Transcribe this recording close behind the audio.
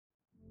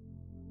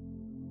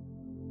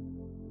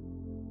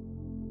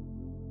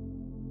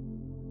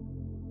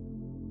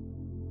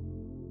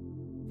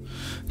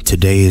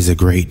Today is a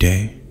great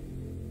day.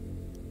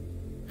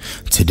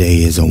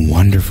 Today is a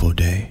wonderful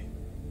day.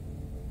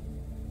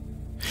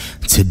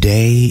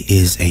 Today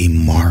is a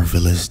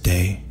marvelous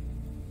day.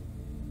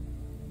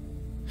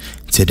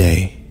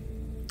 Today,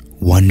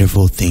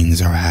 wonderful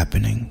things are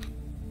happening.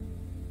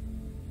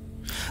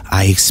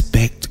 I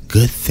expect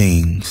good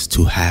things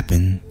to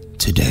happen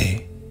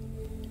today.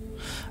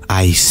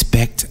 I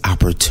expect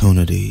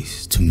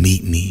opportunities to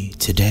meet me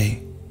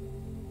today.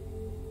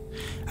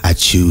 I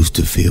choose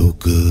to feel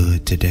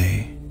good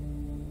today.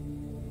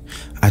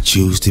 I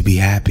choose to be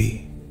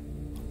happy.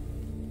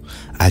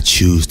 I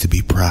choose to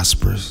be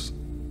prosperous.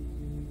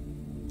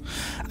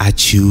 I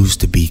choose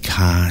to be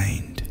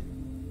kind.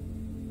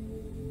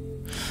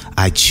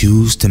 I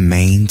choose to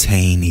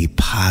maintain a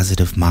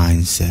positive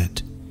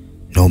mindset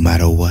no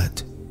matter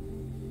what.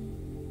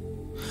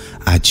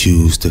 I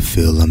choose to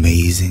feel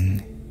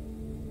amazing.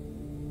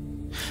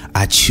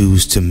 I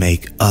choose to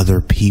make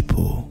other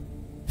people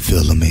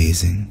feel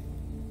amazing.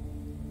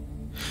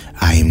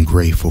 I am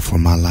grateful for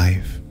my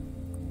life.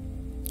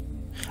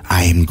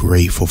 I am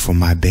grateful for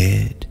my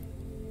bed.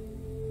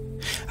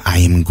 I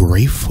am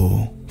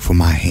grateful for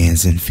my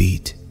hands and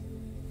feet.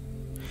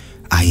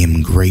 I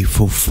am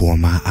grateful for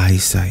my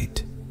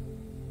eyesight.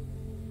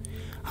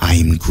 I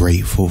am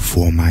grateful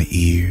for my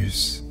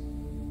ears.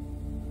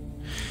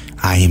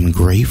 I am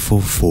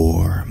grateful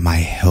for my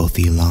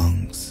healthy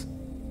lungs.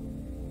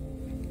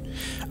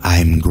 I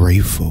am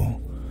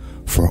grateful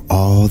for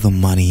all the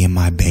money in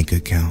my bank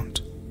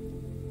account.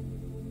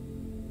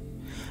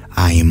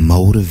 I am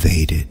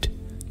motivated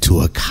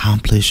to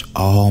accomplish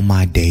all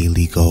my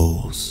daily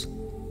goals.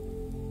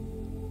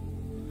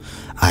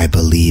 I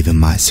believe in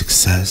my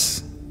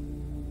success.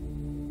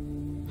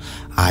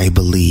 I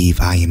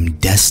believe I am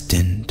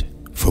destined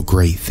for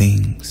great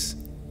things.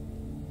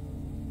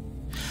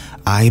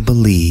 I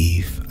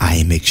believe I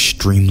am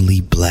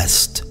extremely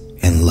blessed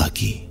and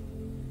lucky.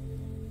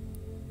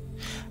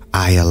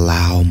 I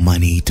allow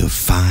money to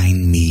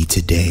find me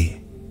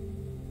today.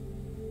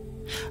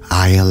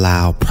 I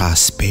allow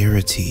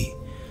prosperity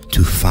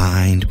to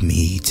find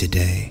me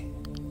today.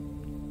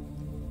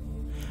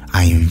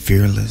 I am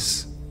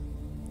fearless.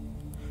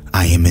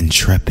 I am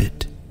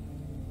intrepid.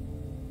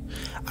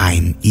 I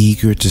am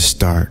eager to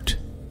start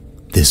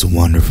this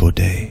wonderful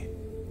day.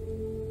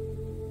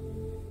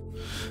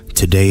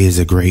 Today is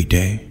a great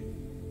day.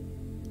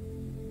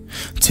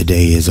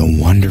 Today is a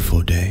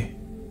wonderful day.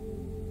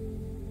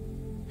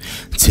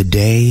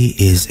 Today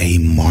is a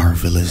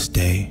marvelous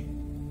day.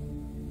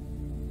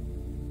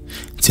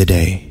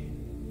 Today,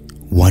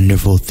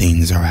 wonderful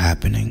things are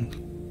happening.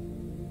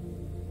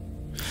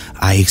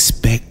 I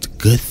expect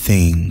good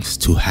things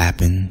to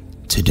happen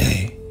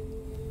today.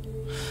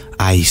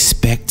 I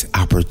expect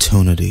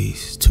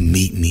opportunities to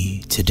meet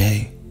me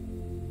today.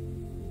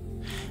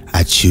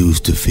 I choose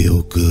to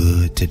feel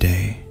good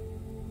today.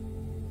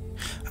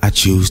 I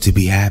choose to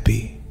be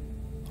happy.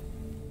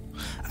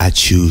 I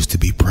choose to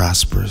be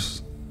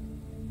prosperous.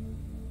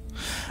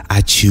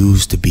 I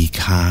choose to be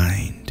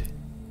kind.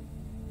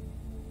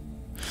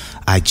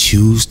 I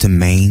choose to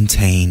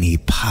maintain a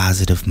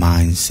positive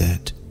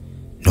mindset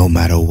no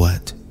matter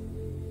what.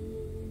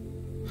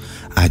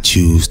 I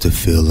choose to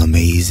feel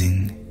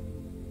amazing.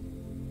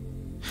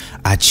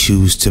 I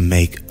choose to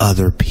make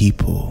other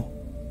people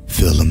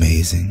feel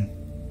amazing.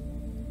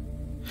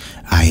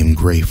 I am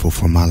grateful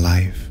for my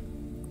life.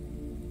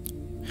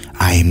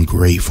 I am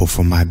grateful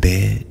for my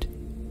bed.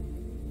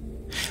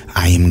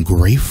 I am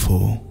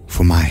grateful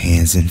for my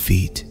hands and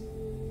feet.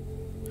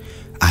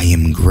 I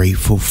am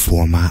grateful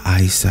for my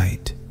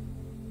eyesight.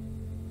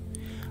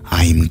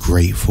 I am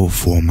grateful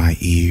for my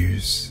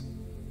ears.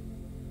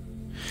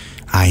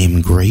 I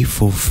am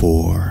grateful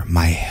for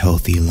my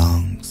healthy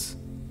lungs.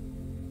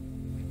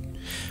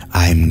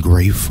 I am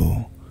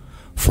grateful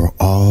for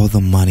all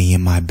the money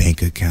in my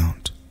bank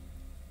account.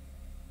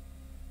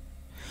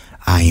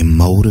 I am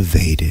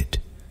motivated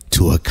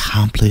to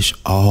accomplish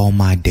all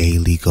my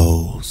daily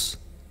goals.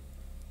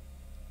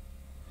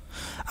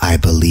 I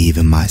believe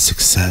in my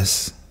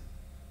success.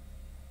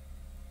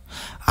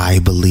 I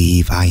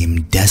believe I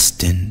am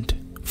destined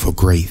for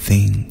great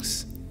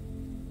things.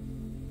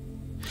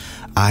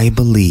 I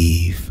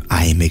believe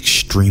I am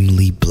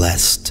extremely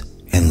blessed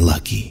and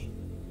lucky.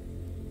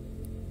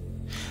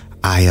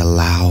 I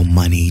allow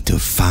money to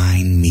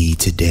find me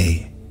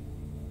today.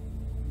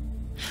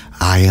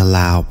 I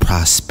allow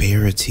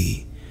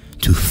prosperity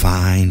to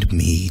find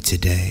me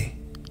today.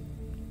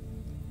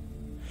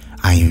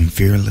 I am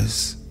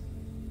fearless.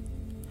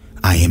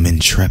 I am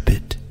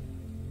intrepid.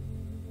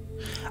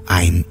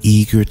 I am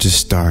eager to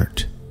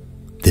start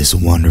this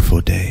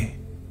wonderful day.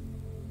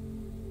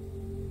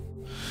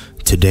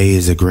 Today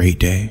is a great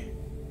day.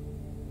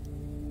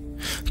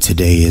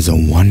 Today is a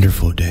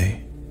wonderful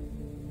day.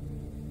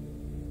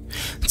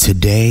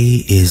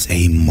 Today is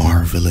a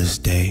marvelous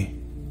day.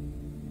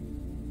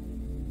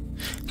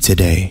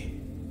 Today,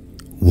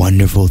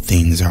 wonderful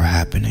things are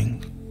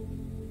happening.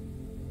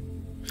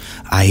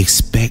 I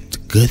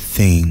expect good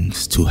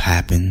things to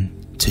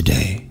happen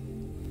today.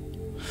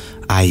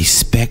 I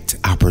expect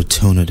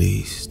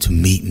opportunities to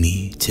meet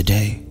me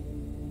today.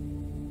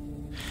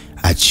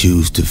 I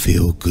choose to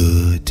feel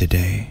good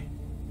today.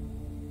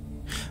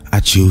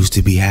 I choose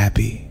to be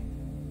happy.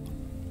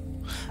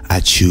 I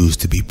choose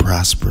to be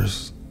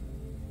prosperous.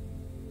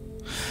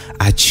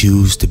 I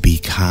choose to be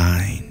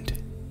kind.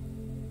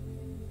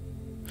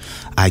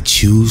 I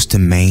choose to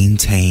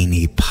maintain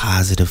a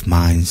positive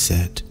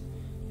mindset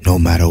no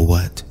matter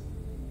what.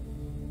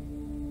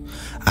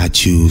 I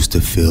choose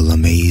to feel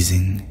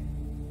amazing.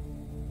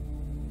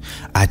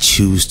 I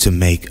choose to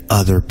make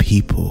other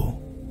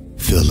people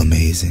feel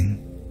amazing.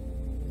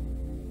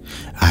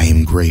 I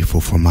am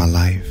grateful for my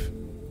life.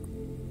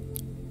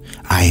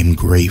 I am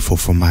grateful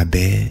for my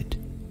bed.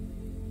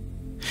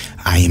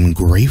 I am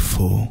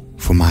grateful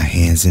for my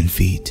hands and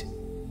feet.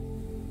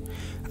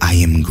 I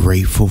am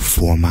grateful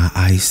for my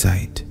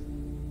eyesight.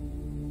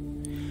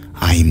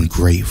 I am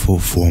grateful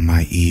for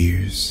my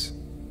ears.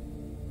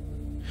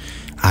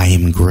 I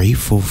am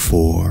grateful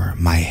for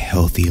my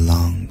healthy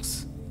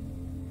lungs.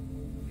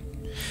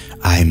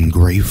 I am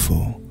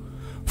grateful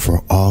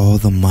for all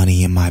the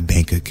money in my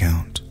bank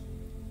account.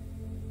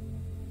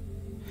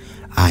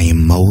 I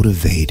am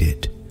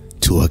motivated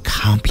to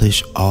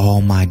accomplish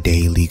all my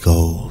daily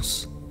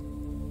goals.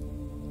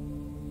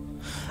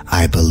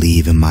 I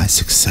believe in my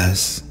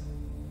success.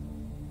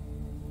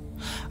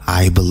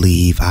 I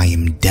believe I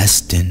am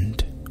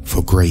destined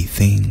for great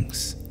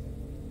things.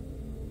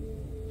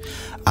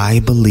 I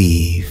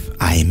believe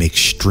I am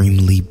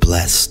extremely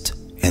blessed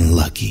and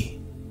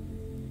lucky.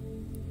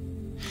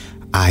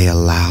 I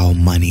allow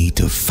money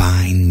to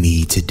find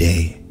me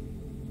today.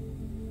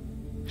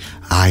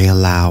 I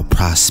allow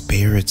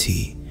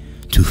prosperity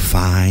to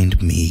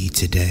find me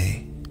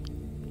today.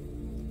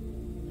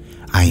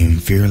 I am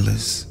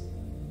fearless.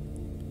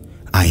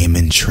 I am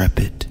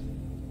intrepid.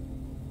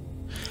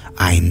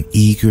 I am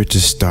eager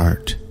to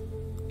start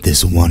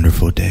this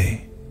wonderful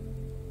day.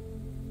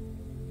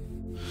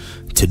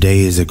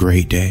 Today is a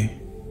great day.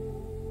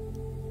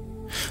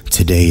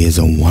 Today is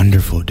a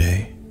wonderful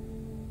day.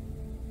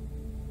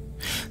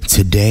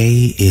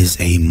 Today is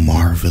a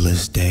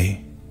marvelous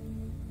day.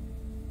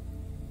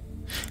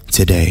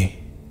 Today,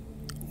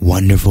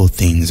 wonderful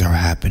things are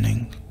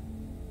happening.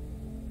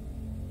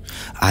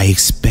 I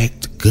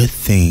expect good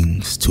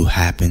things to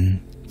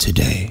happen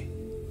today.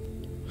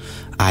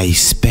 I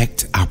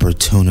expect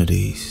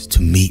opportunities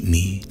to meet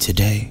me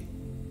today.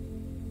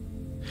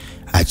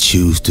 I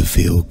choose to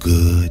feel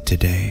good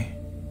today.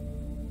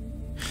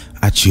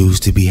 I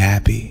choose to be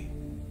happy.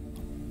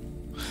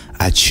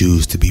 I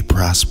choose to be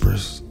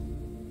prosperous.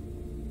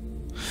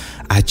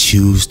 I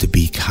choose to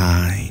be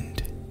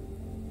kind.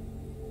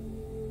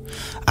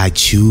 I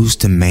choose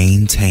to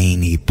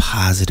maintain a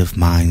positive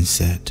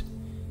mindset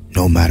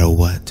no matter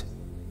what.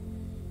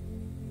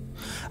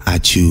 I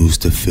choose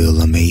to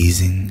feel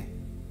amazing.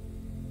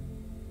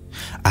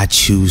 I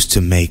choose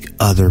to make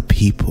other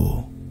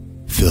people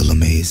feel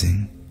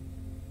amazing.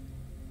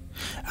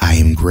 I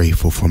am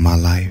grateful for my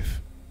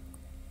life.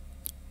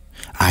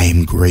 I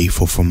am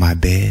grateful for my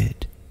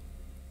bed.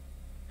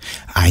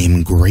 I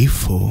am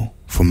grateful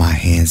for my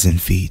hands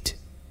and feet.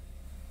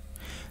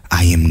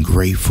 I am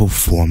grateful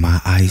for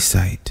my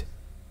eyesight.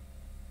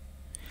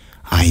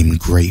 I am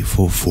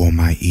grateful for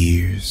my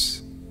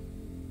ears.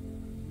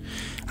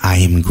 I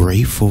am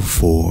grateful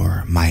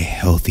for my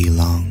healthy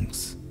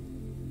lungs.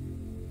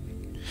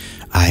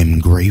 I am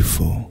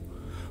grateful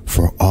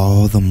for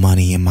all the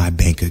money in my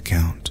bank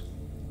account.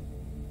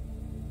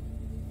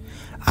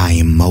 I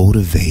am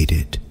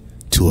motivated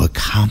to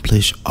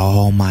accomplish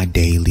all my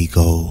daily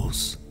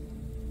goals.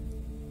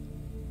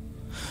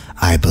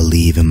 I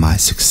believe in my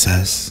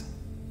success.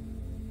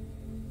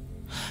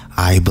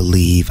 I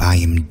believe I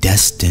am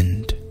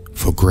destined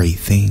for great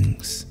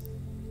things.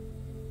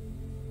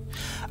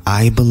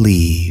 I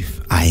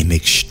believe I am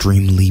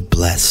extremely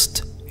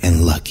blessed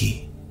and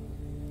lucky.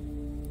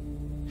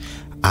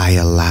 I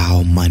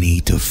allow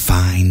money to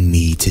find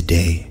me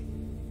today.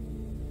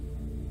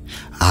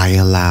 I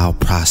allow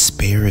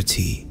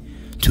prosperity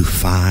to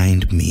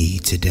find me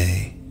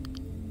today.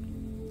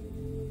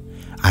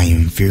 I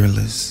am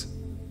fearless.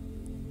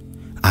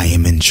 I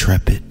am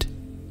intrepid.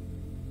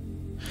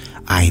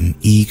 I am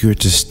eager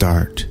to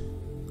start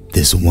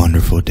this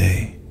wonderful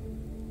day.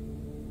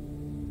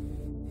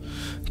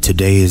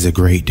 Today is a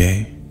great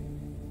day.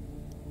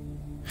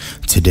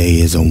 Today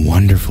is a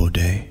wonderful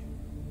day.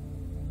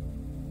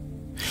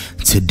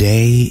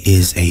 Today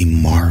is a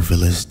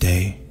marvelous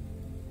day.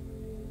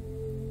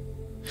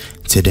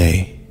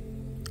 Today,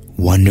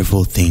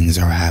 wonderful things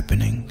are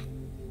happening.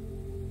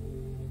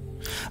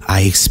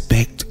 I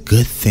expect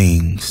good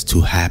things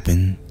to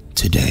happen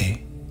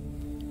today.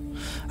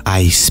 I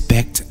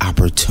expect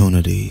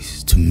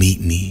opportunities to meet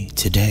me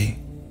today.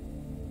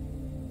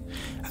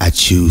 I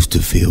choose to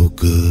feel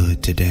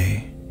good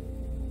today.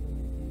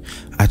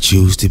 I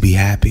choose to be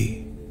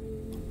happy.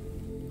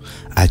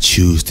 I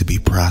choose to be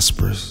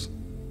prosperous.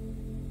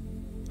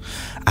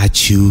 I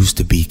choose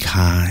to be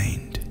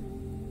kind.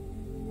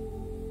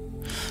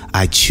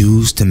 I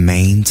choose to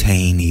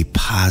maintain a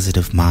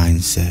positive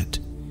mindset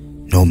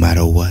no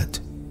matter what.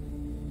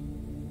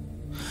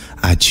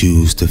 I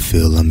choose to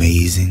feel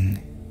amazing.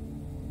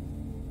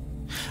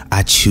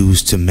 I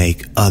choose to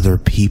make other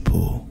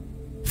people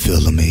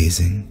feel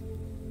amazing.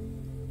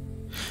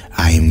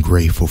 I am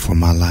grateful for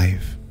my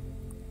life.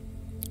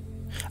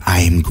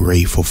 I am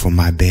grateful for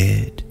my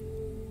bed.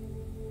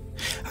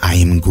 I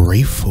am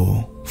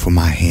grateful for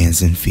my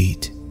hands and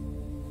feet.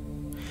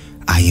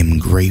 I am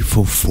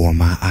grateful for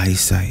my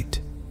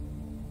eyesight.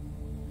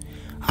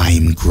 I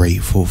am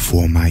grateful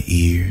for my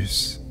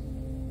ears.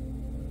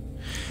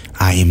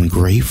 I am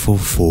grateful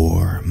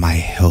for my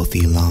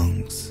healthy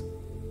lungs.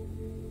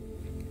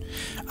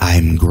 I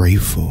am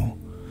grateful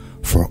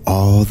for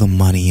all the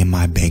money in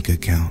my bank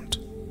account.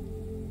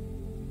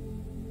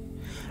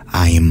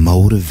 I am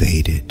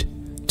motivated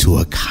to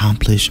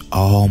accomplish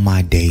all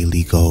my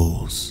daily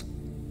goals.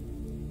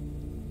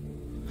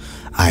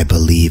 I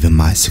believe in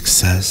my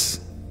success.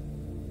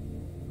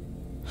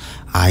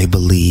 I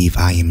believe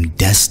I am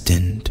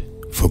destined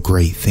for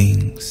great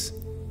things.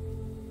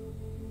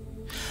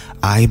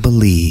 I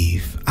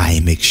believe I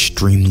am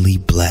extremely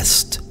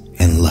blessed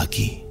and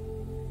lucky.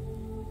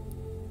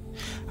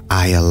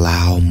 I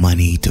allow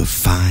money to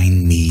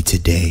find me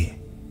today.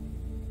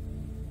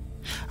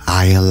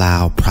 I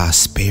allow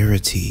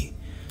prosperity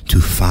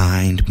to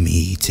find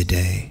me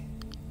today.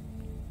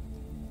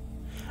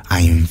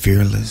 I am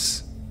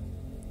fearless.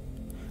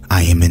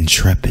 I am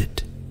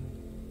intrepid.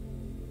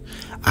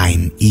 I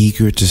am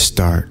eager to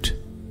start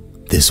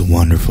this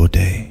wonderful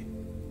day.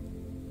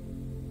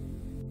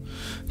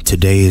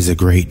 Today is a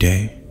great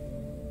day.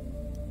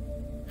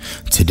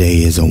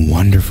 Today is a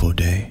wonderful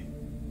day.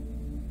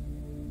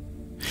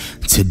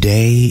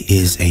 Today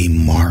is a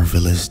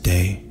marvelous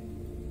day.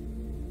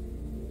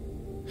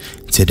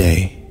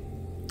 Today,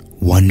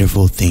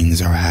 wonderful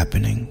things are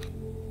happening.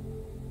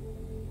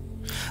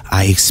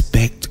 I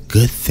expect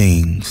good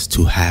things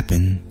to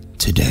happen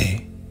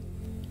today.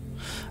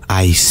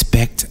 I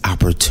expect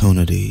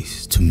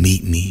opportunities to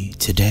meet me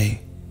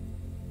today.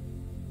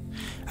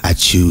 I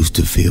choose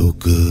to feel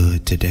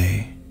good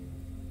today.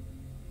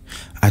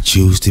 I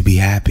choose to be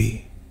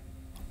happy.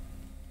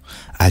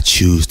 I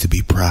choose to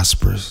be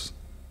prosperous.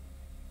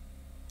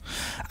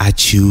 I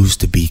choose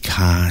to be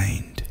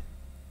kind.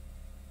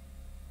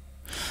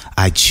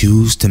 I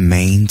choose to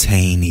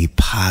maintain a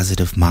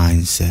positive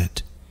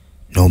mindset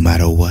no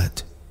matter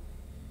what.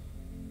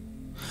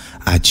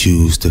 I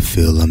choose to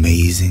feel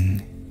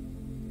amazing.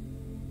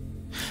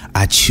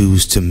 I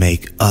choose to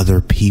make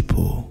other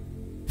people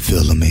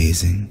feel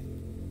amazing.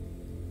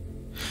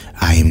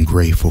 I am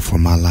grateful for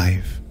my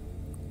life.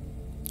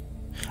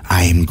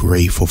 I am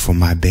grateful for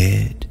my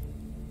bed.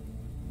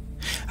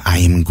 I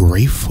am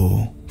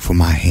grateful for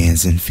my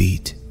hands and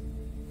feet.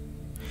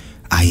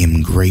 I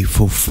am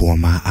grateful for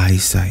my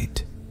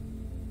eyesight.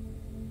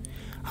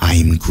 I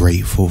am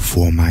grateful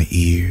for my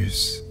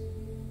ears.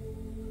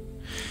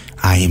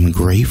 I am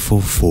grateful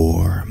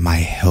for my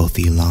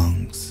healthy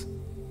lungs.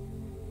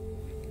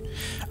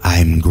 I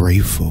am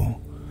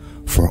grateful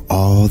for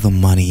all the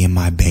money in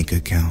my bank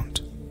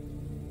account.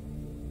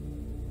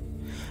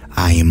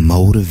 I am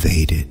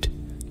motivated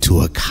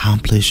to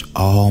accomplish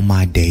all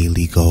my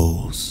daily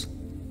goals.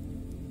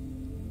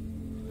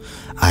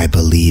 I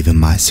believe in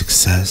my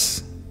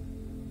success.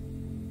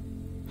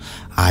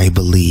 I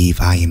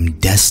believe I am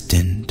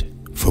destined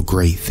for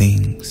great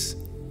things.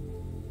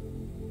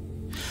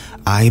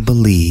 I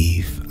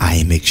believe I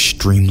am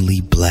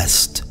extremely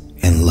blessed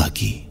and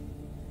lucky.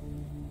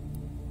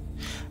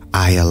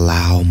 I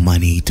allow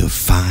money to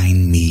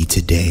find me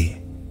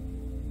today.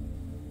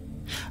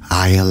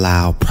 I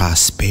allow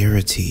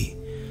prosperity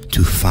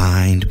to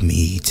find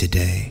me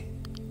today.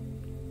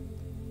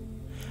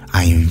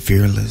 I am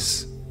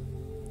fearless.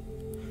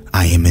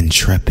 I am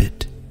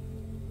intrepid.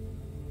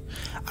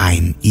 I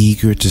am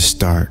eager to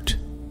start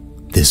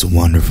this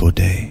wonderful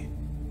day.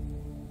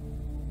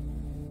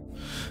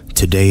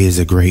 Today is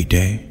a great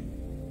day.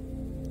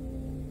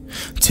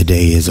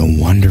 Today is a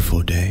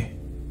wonderful day.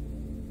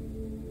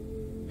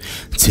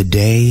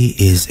 Today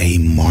is a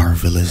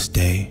marvelous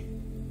day.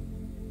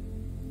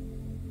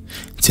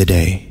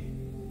 Today,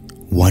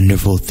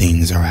 wonderful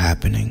things are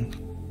happening.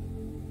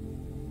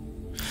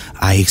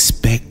 I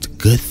expect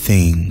good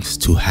things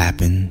to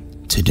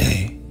happen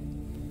today.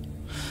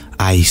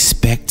 I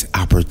expect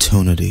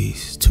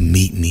opportunities to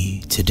meet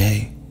me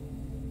today.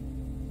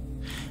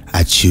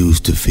 I choose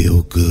to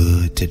feel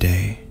good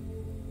today.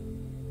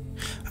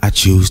 I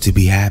choose to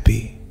be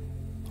happy.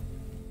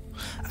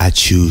 I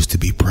choose to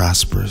be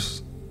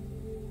prosperous.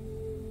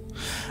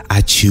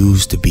 I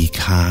choose to be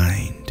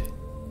kind.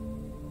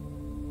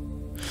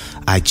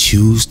 I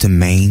choose to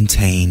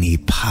maintain a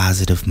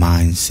positive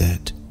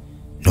mindset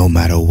no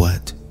matter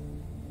what.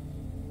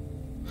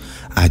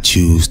 I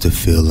choose to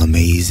feel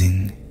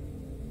amazing.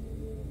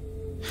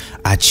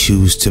 I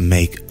choose to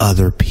make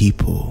other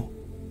people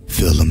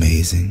feel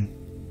amazing.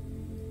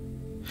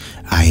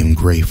 I am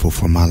grateful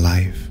for my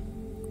life.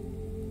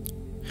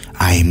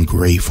 I am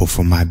grateful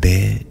for my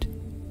bed.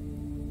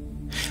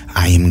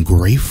 I am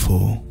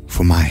grateful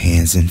for my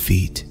hands and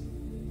feet.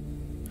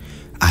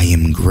 I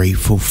am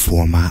grateful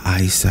for my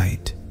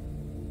eyesight.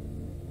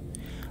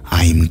 I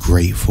I am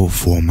grateful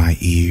for my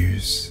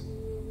ears.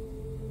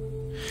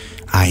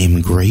 I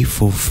am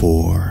grateful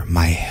for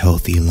my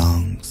healthy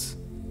lungs.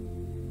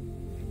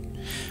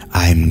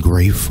 I am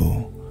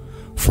grateful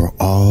for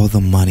all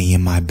the money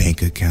in my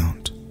bank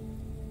account.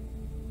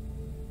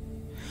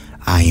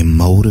 I am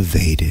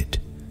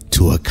motivated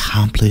to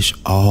accomplish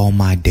all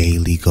my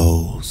daily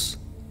goals.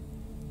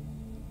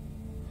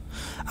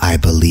 I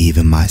believe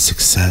in my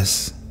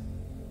success.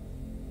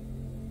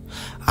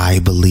 I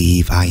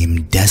believe I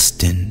am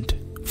destined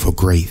for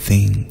great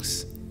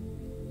things.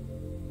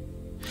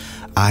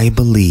 I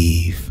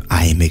believe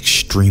I am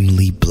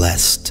extremely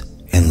blessed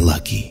and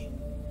lucky.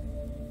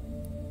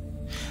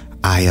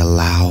 I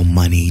allow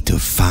money to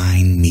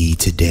find me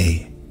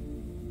today.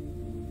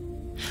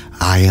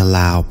 I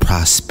allow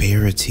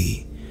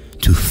prosperity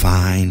to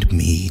find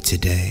me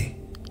today.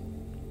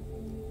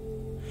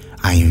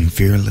 I am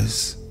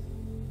fearless.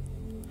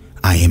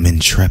 I am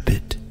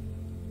intrepid.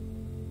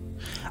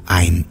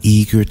 I am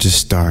eager to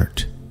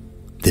start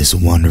this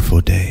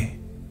wonderful day.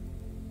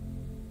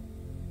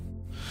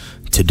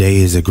 Today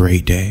is a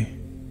great day.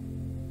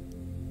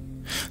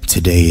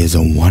 Today is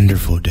a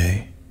wonderful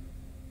day.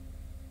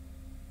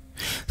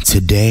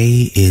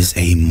 Today is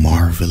a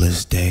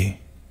marvelous day.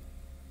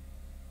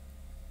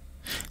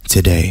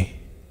 Today,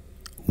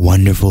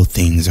 wonderful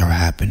things are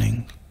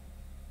happening.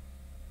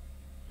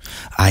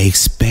 I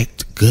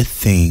expect good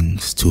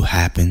things to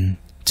happen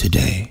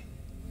today.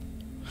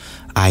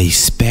 I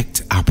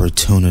expect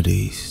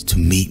opportunities to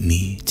meet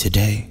me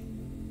today.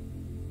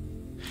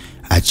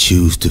 I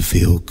choose to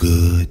feel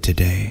good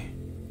today.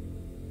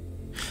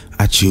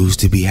 I choose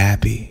to be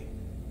happy.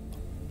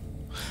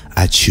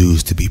 I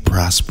choose to be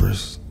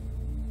prosperous.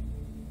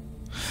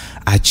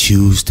 I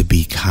choose to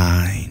be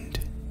kind.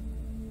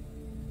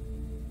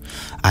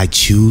 I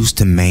choose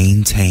to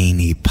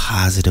maintain a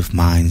positive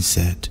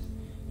mindset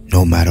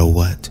no matter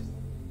what.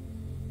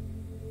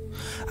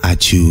 I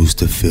choose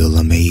to feel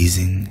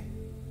amazing.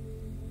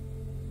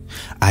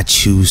 I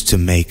choose to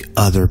make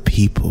other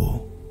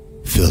people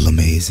feel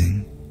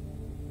amazing.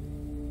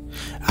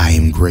 I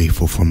am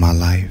grateful for my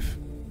life.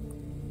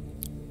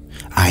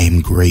 I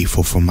am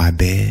grateful for my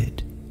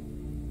bed.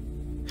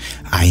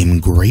 I am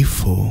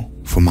grateful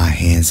for my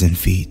hands and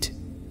feet.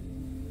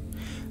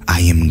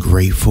 I am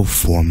grateful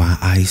for my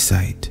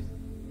eyesight.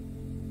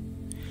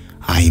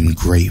 I am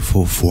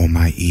grateful for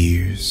my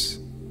ears.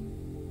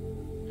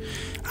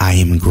 I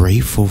am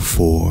grateful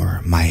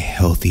for my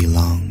healthy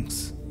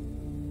lungs.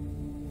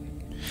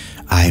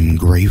 I am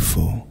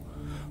grateful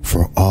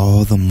for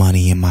all the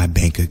money in my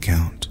bank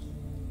account.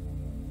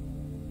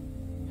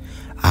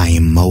 I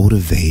am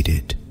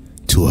motivated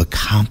to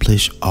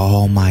accomplish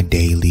all my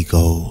daily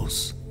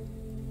goals.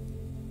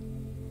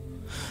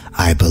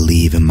 I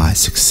believe in my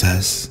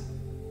success.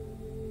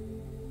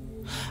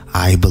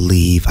 I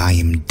believe I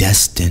am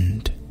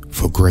destined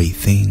for great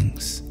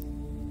things.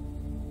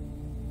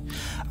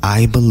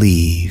 I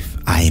believe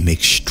I am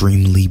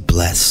extremely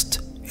blessed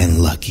and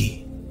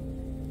lucky.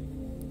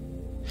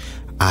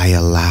 I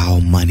allow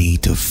money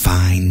to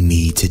find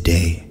me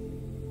today.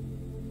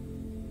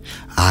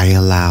 I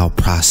allow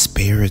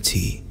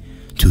prosperity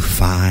to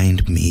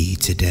find me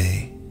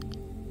today.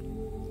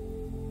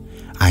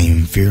 I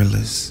am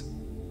fearless.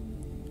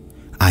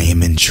 I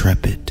am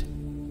intrepid.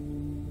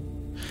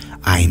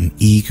 I am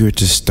eager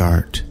to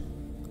start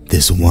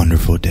this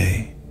wonderful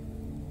day.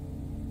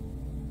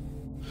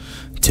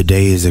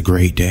 Today is a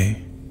great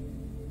day.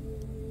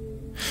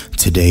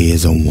 Today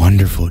is a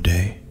wonderful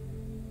day.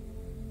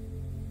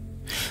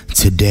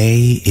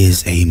 Today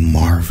is a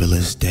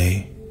marvelous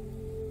day.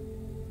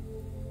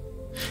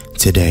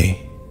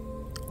 Today,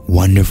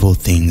 wonderful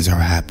things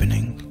are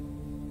happening.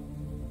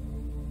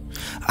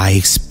 I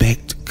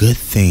expect good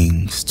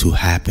things to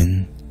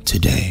happen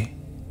today.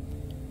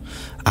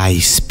 I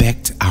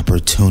expect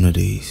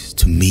opportunities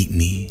to meet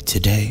me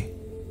today.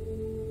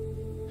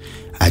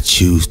 I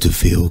choose to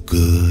feel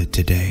good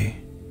today.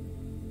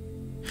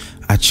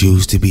 I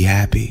choose to be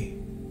happy.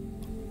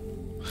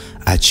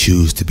 I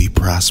choose to be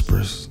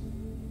prosperous.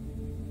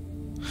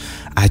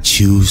 I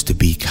choose to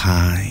be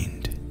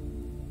kind.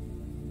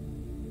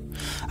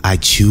 I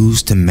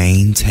choose to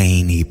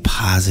maintain a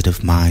positive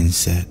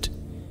mindset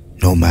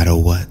no matter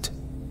what.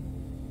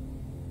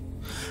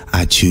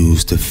 I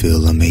choose to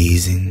feel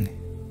amazing.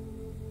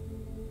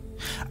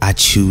 I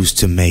choose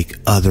to make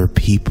other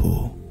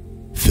people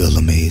feel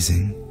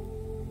amazing.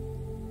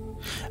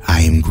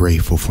 I am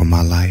grateful for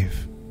my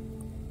life.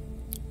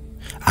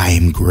 I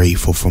am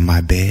grateful for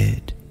my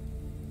bed.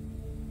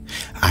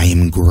 I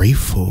am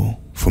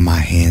grateful for my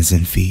hands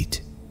and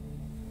feet.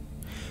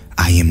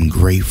 I am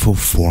grateful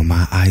for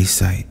my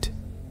eyesight.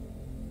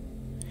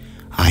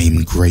 I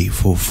am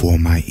grateful for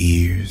my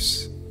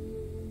ears.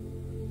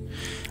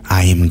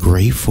 I am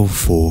grateful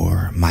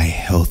for my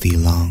healthy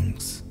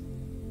lungs.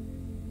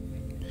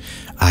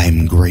 I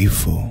am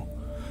grateful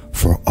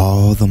for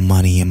all the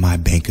money in my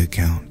bank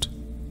account.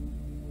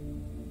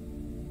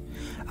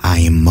 I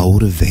am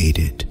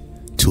motivated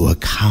to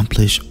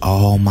accomplish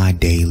all my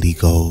daily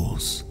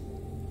goals.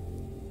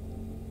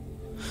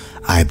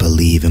 I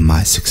believe in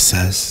my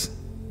success.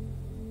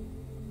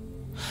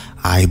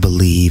 I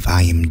believe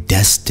I am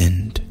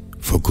destined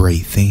for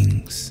great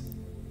things.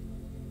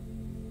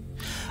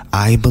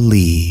 I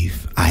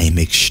believe I am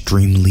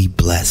extremely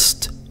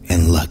blessed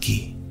and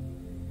lucky.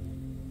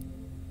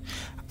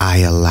 I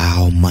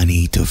allow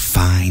money to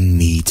find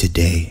me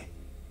today.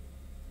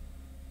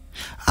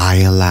 I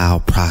allow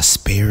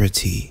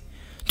prosperity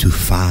to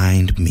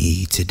find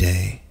me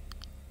today.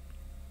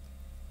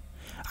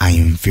 I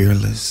am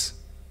fearless.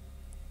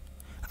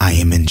 I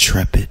am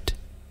intrepid.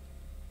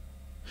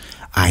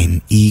 I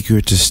am eager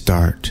to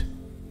start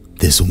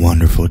this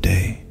wonderful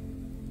day.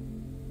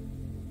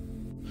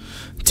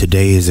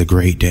 Today is a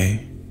great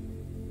day.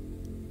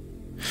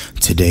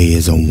 Today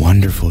is a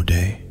wonderful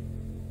day.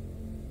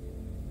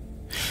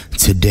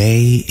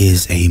 Today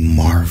is a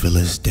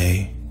marvelous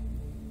day.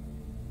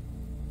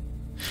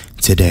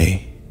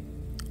 Today,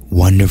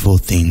 wonderful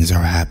things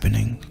are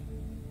happening.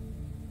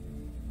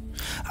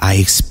 I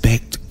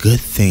expect good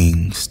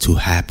things to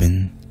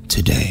happen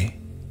today.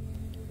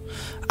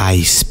 I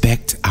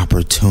expect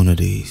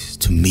opportunities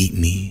to meet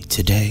me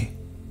today.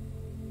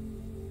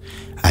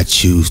 I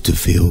choose to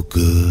feel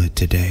good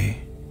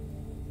today.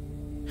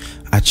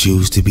 I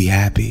choose to be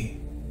happy.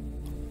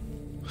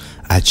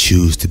 I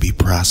choose to be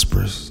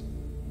prosperous.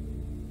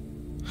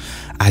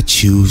 I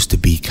choose to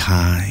be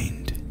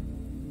kind.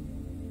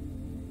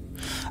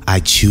 I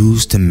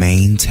choose to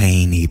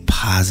maintain a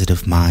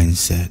positive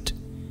mindset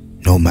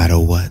no matter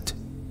what.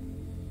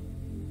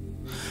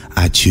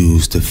 I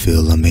choose to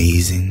feel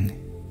amazing.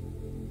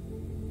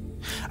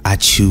 I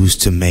choose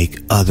to make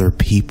other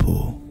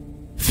people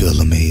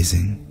feel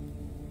amazing.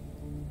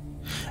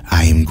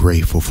 I am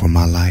grateful for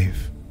my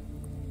life.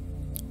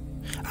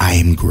 I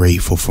am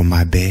grateful for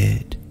my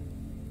bed.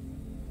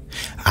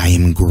 I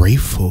am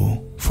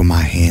grateful for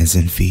my hands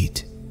and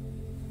feet.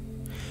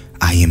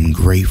 I am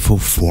grateful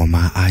for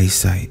my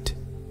eyesight.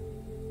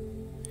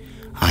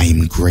 I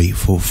am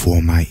grateful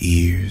for my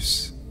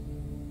ears.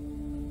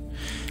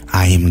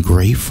 I am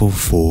grateful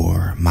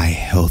for my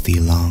healthy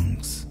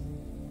lungs.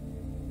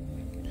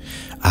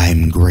 I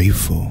am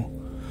grateful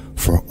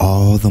for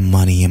all the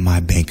money in my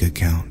bank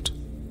account.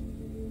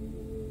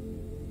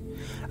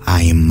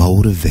 I am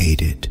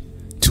motivated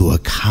to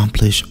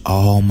accomplish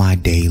all my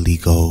daily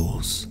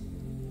goals.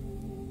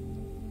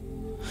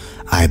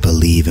 I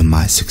believe in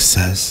my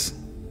success.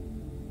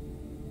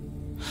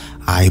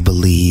 I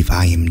believe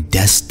I am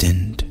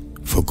destined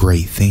for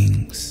great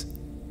things.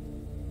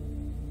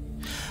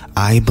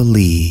 I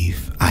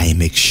believe I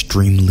am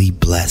extremely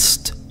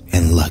blessed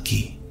and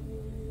lucky.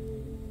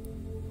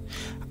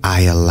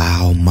 I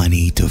allow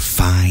money to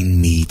find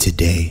me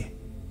today.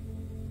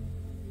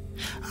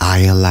 I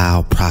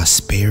allow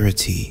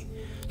prosperity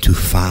to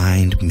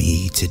find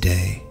me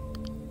today.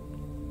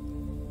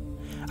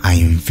 I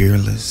am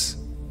fearless.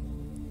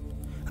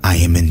 I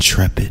am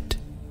intrepid.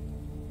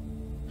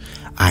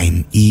 I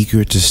am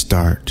eager to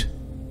start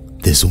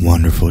this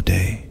wonderful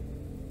day.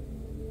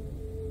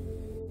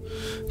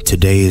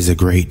 Today is a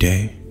great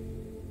day.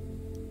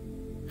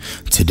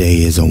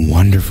 Today is a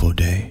wonderful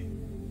day.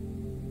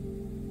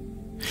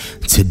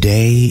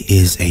 Today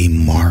is a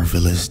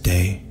marvelous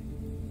day.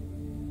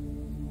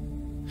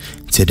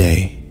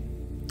 Today,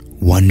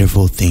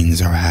 wonderful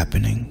things are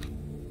happening.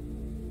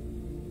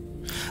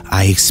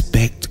 I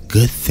expect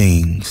good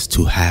things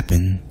to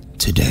happen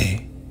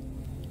today.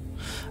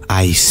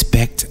 I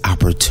expect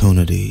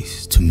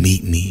opportunities to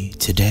meet me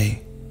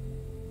today.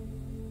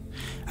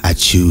 I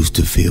choose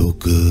to feel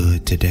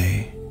good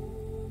today.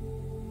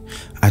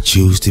 I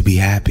choose to be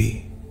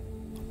happy.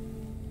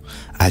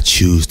 I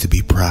choose to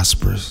be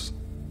prosperous.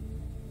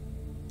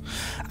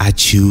 I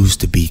choose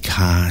to be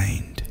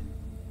kind.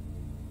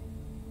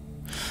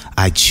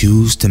 I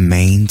choose to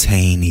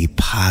maintain a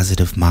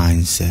positive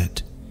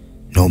mindset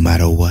no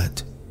matter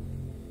what.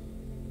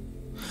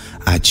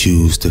 I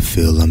choose to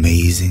feel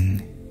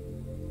amazing.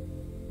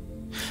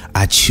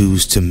 I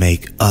choose to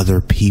make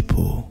other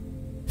people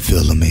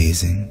feel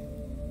amazing.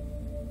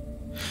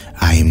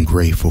 I am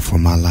grateful for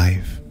my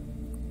life.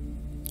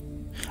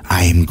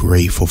 I am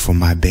grateful for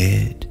my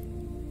bed.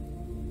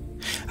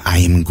 I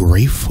am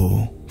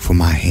grateful for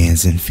my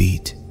hands and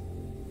feet.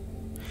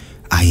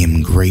 I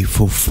am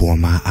grateful for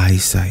my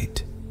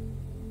eyesight.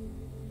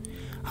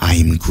 I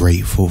am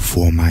grateful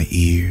for my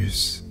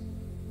ears.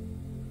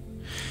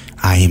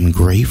 I am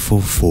grateful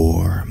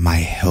for my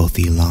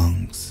healthy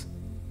lungs.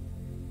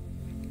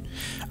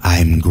 I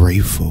am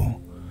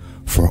grateful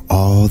for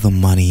all the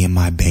money in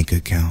my bank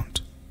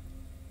account.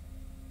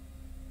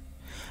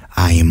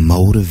 I am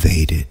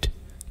motivated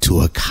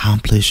to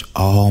accomplish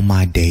all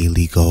my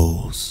daily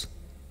goals.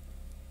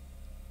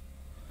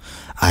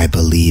 I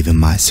believe in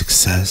my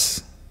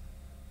success.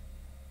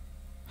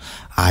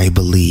 I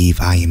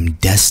believe I am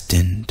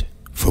destined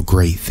for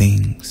great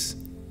things.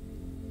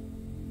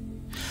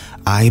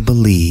 I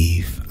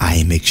believe I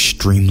am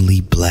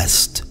extremely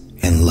blessed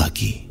and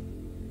lucky.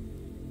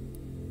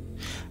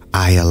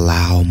 I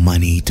allow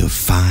money to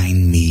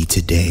find me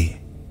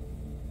today.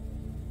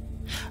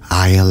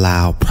 I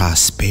allow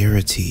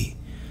prosperity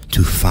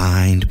to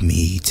find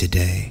me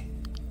today.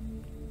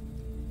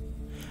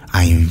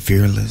 I am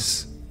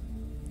fearless.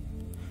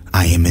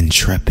 I am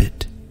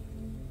intrepid.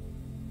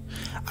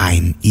 I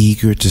am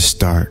eager to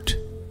start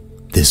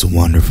this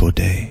wonderful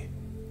day.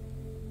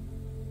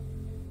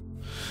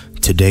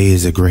 Today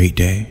is a great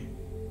day.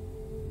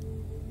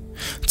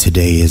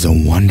 Today is a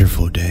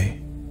wonderful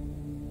day.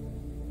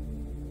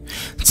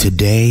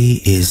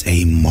 Today is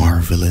a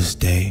marvelous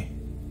day.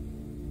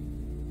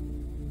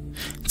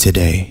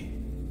 Today,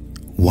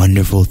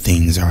 wonderful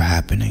things are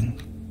happening.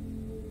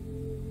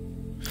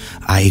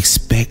 I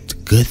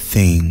expect good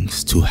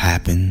things to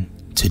happen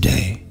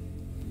today.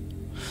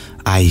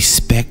 I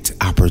expect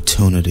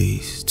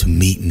opportunities to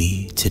meet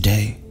me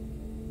today.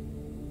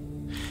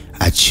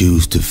 I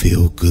choose to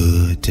feel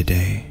good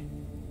today.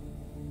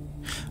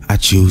 I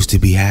choose to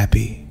be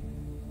happy.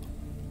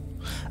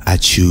 I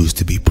choose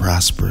to be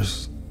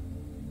prosperous.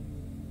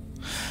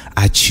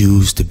 I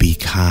choose to be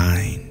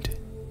kind.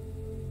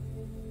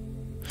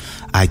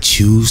 I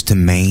choose to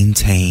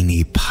maintain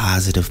a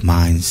positive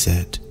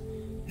mindset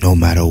no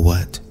matter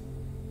what.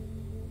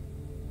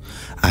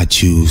 I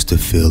choose to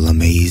feel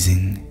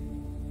amazing.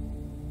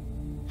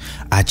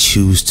 I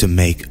choose to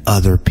make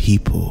other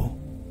people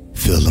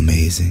feel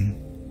amazing.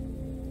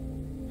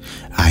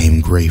 I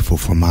am grateful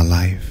for my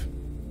life.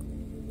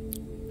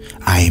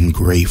 I am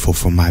grateful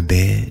for my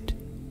bed.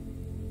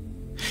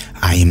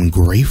 I am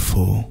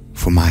grateful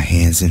for my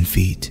hands and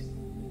feet.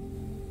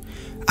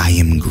 I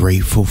am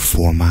grateful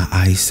for my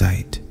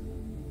eyesight.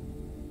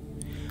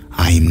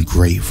 I am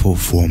grateful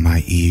for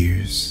my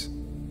ears.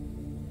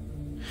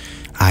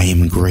 I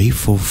am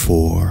grateful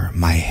for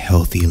my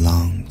healthy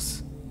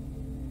lungs.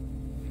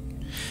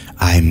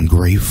 I am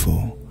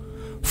grateful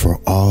for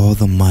all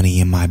the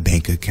money in my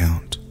bank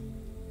account.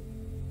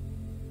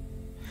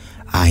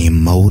 I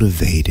am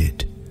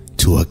motivated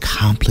to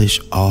accomplish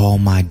all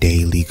my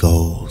daily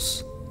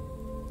goals.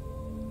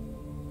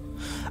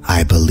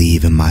 I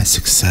believe in my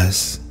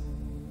success.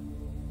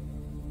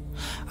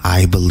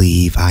 I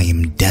believe I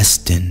am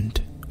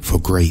destined for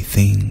great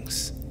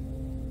things.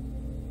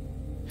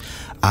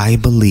 I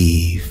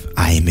believe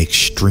I am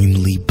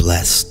extremely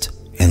blessed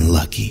and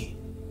lucky.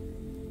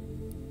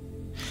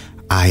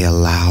 I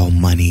allow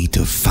money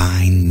to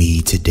find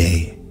me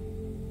today.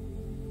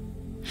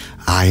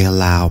 I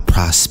allow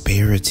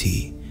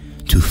prosperity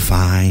to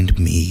find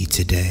me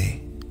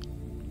today.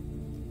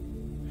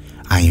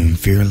 I am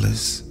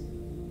fearless.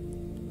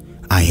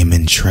 I am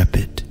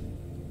intrepid.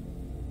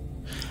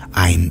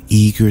 I am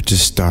eager to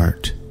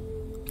start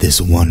this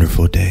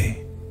wonderful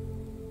day.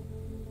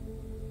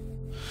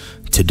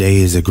 Today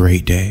is a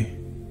great day.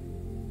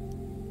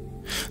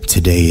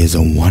 Today is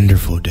a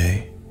wonderful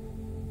day.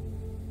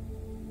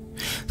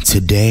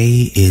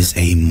 Today is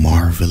a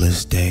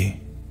marvelous day.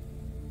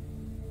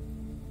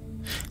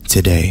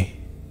 Today,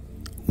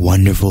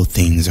 wonderful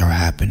things are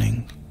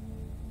happening.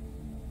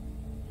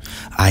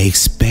 I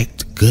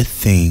expect good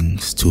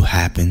things to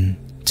happen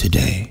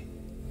today.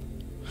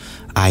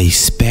 I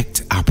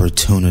expect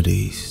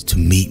opportunities to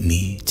meet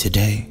me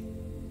today.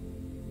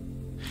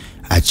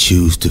 I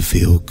choose to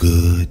feel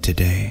good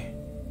today.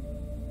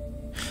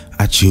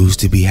 I choose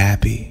to be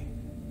happy.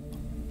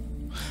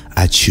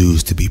 I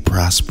choose to be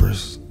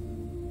prosperous.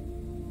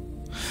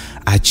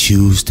 I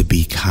choose to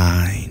be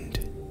kind.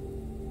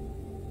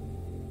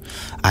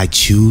 I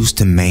choose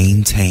to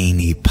maintain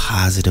a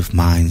positive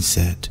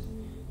mindset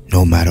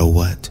no matter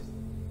what.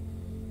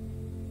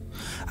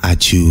 I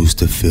choose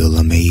to feel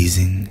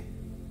amazing.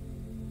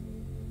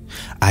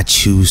 I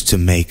choose to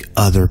make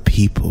other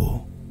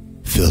people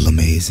feel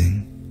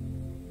amazing.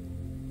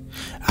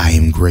 I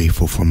am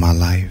grateful for my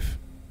life.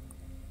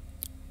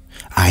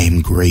 I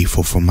am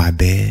grateful for my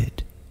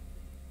bed.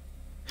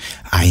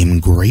 I am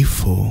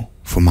grateful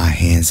for my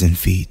hands and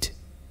feet.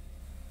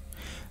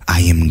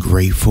 I am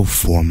grateful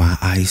for my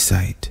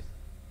eyesight.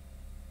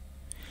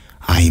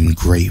 I am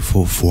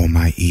grateful for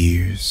my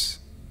ears.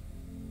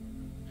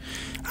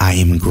 I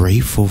am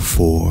grateful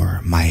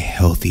for my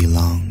healthy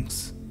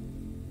lungs.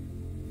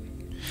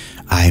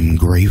 I am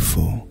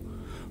grateful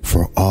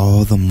for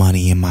all the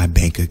money in my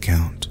bank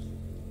account.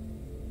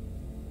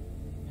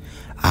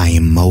 I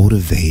am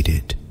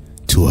motivated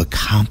to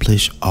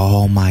accomplish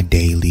all my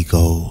daily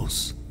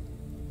goals.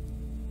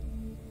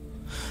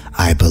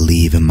 I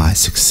believe in my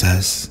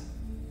success.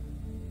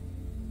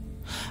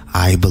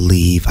 I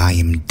believe I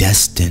am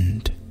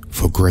destined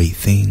for great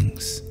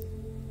things.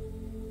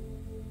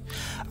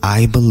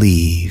 I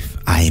believe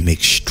I am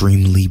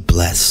extremely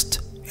blessed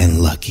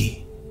and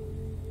lucky.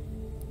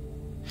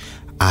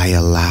 I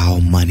allow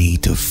money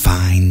to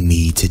find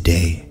me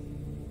today.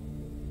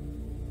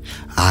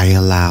 I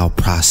allow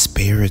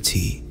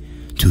prosperity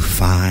to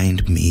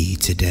find me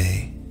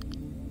today.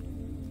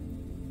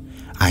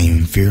 I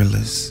am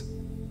fearless.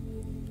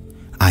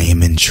 I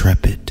am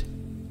intrepid.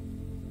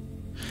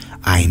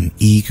 I am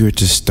eager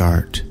to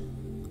start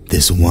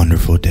this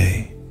wonderful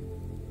day.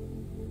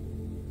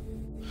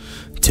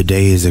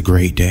 Today is a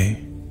great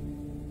day.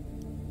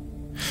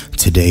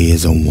 Today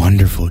is a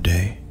wonderful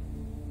day.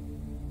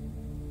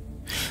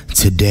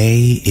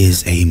 Today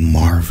is a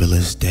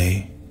marvelous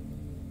day.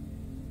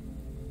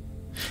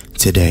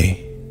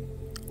 Today,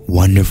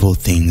 wonderful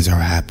things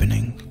are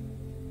happening.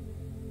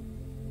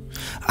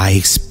 I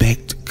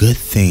expect good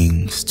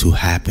things to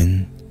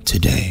happen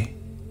today.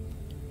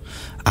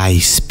 I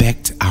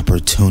expect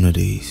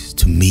opportunities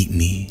to meet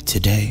me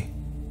today.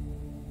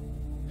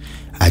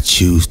 I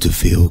choose to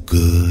feel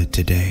good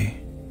today.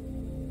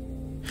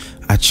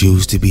 I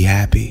choose to be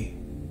happy.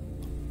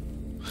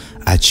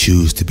 I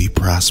choose to be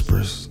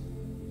prosperous.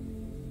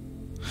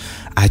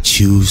 I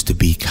choose to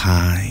be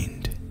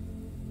kind.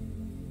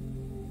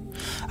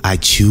 I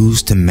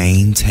choose to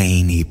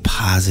maintain a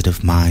positive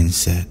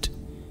mindset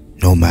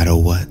no matter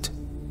what.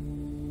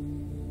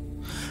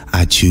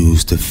 I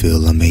choose to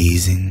feel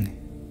amazing.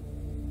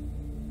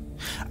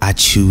 I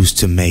choose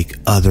to make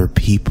other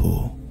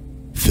people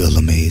feel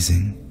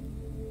amazing.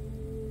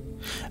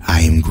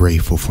 I am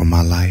grateful for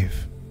my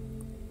life.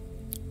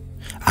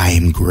 I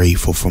am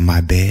grateful for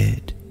my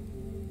bed.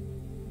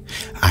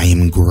 I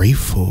am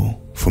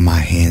grateful for my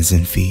hands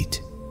and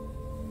feet.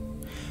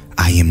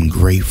 I am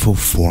grateful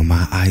for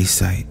my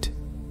eyesight.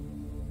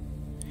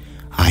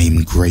 I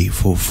am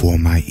grateful for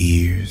my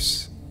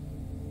ears.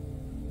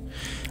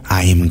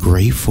 I am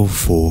grateful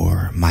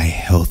for my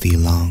healthy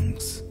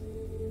lungs.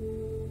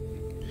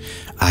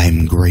 I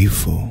am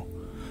grateful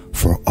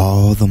for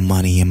all the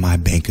money in my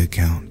bank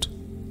account.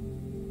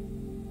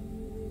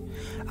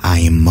 I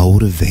am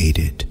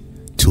motivated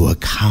to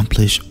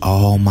accomplish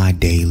all my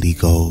daily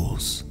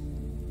goals.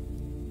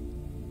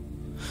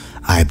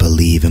 I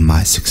believe in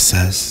my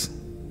success.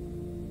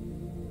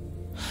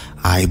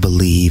 I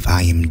believe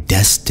I am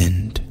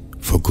destined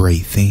for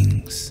great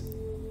things.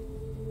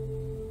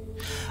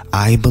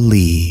 I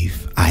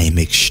believe I am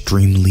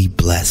extremely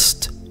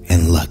blessed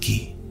and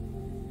lucky.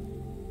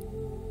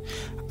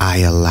 I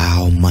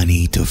allow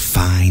money to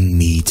find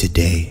me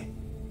today.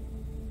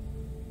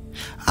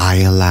 I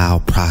allow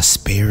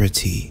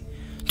prosperity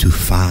to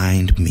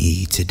find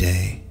me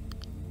today.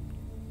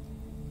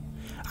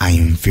 I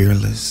am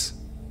fearless.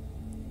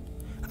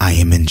 I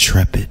am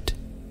intrepid.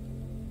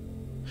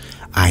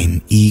 I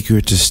am eager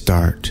to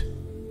start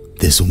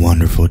this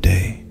wonderful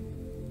day.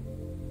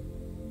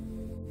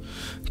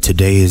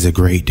 Today is a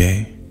great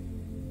day.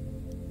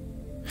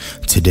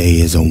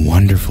 Today is a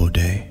wonderful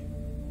day.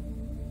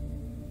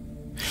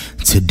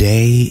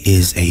 Today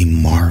is a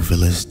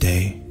marvelous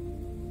day.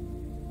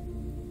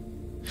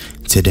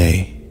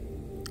 Today,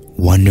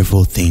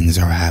 wonderful things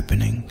are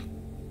happening.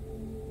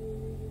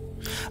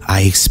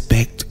 I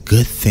expect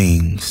good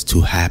things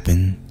to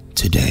happen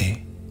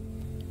today.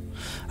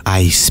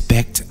 I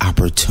expect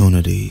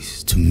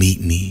opportunities to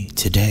meet me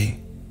today.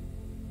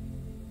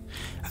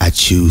 I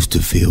choose to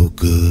feel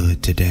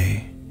good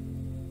today.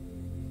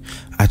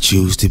 I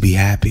choose to be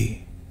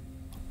happy.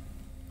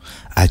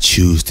 I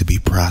choose to be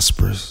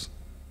prosperous.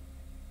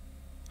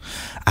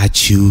 I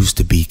choose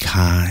to be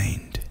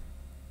kind.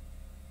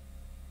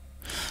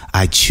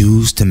 I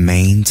choose to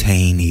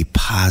maintain a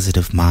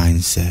positive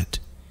mindset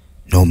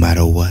no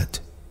matter what.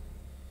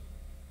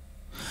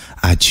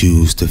 I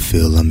choose to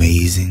feel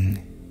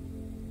amazing.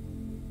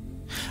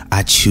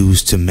 I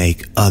choose to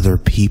make other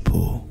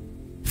people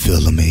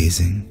feel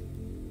amazing.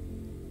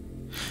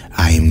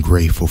 I am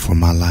grateful for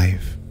my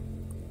life.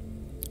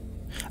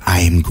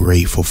 I am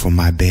grateful for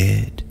my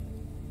bed.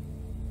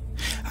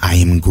 I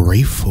am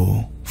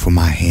grateful for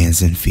my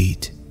hands and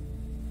feet.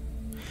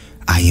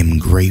 I am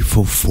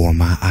grateful for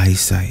my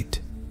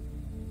eyesight.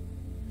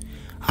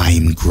 I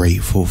am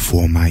grateful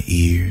for my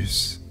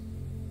ears.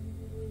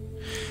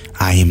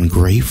 I am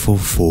grateful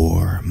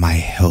for my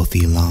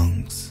healthy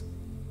lungs.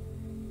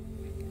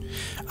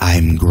 I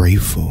am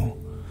grateful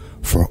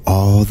for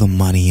all the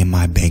money in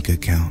my bank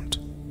account.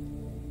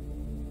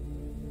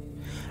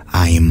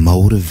 I am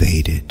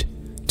motivated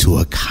to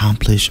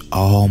accomplish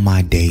all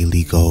my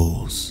daily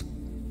goals.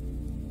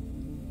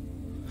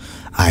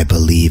 I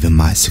believe in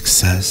my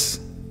success.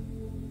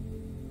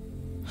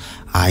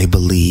 I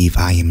believe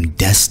I am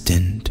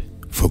destined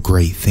for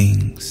great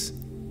things.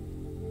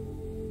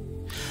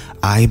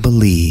 I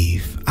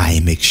believe I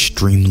am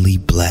extremely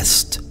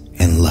blessed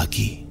and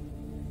lucky.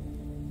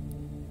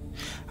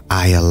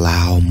 I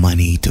allow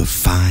money to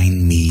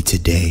find me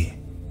today.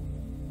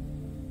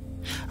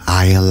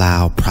 I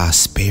allow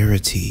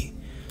prosperity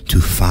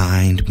to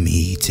find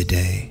me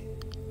today.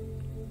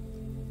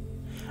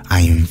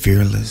 I am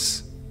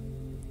fearless.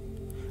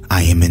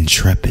 I am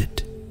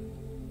intrepid.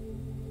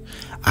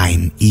 I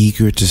am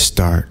eager to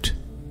start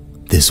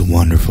this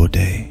wonderful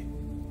day.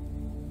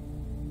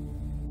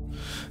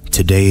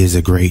 Today is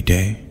a great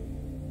day.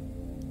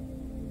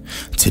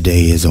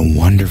 Today is a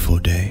wonderful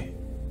day.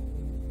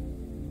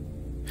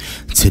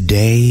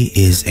 Today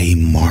is a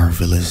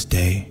marvelous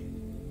day.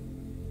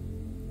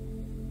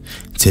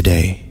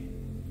 Today,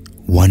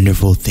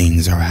 wonderful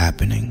things are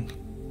happening.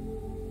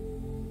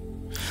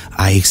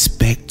 I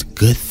expect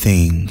good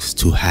things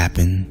to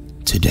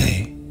happen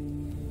today.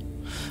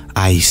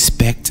 I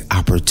expect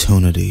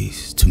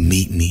opportunities to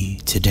meet me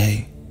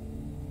today.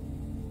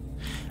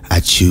 I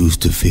choose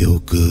to feel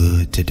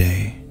good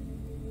today.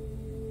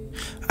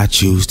 I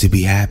choose to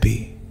be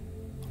happy.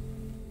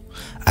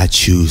 I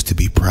choose to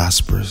be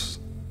prosperous.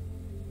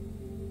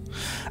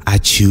 I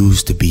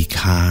choose to be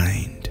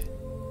kind.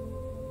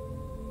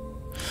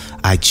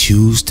 I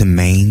choose to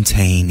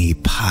maintain a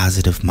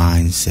positive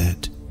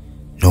mindset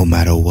no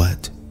matter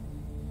what.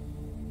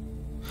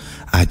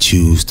 I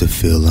choose to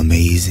feel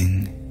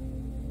amazing.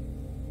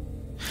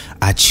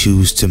 I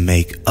choose to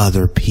make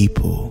other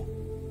people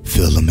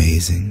feel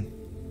amazing.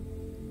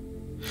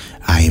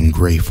 I am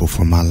grateful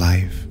for my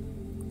life.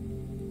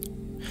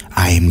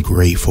 I am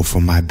grateful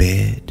for my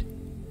bed.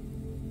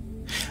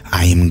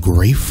 I am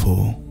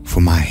grateful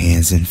for my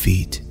hands and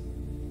feet.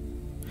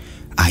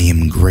 I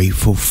am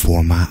grateful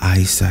for my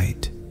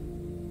eyesight.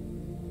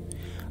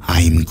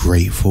 I am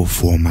grateful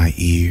for my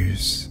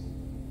ears.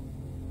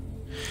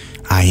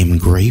 I am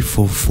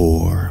grateful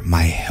for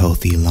my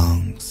healthy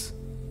lungs.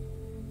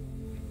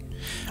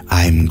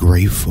 I am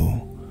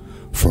grateful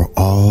for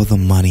all the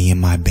money in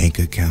my bank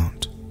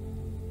account.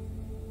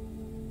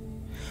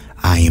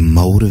 I am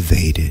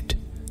motivated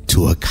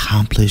to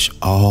accomplish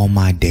all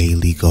my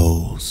daily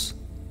goals.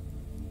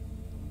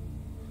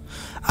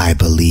 I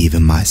believe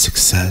in my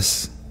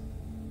success.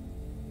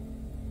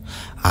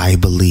 I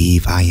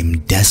believe I am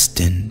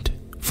destined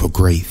for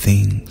great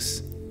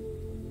things.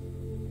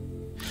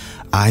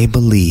 I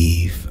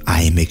believe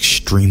I am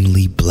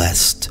extremely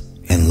blessed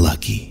and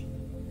lucky.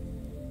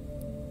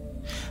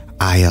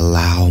 I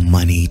allow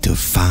money to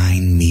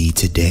find me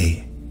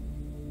today.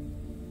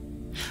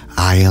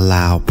 I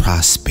allow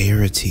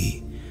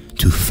prosperity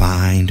to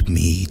find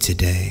me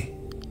today.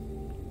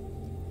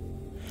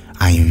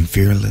 I am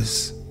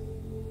fearless.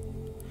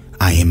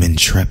 I am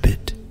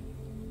intrepid.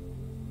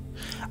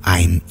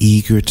 I am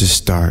eager to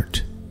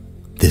start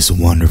this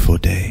wonderful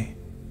day.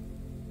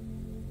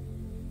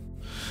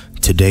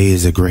 Today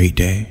is a great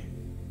day.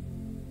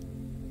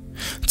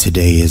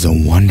 Today is a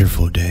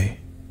wonderful day.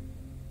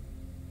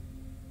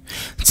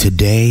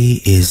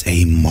 Today is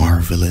a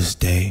marvelous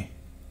day.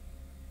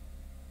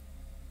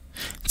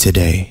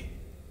 Today,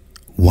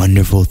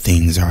 wonderful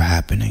things are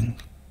happening.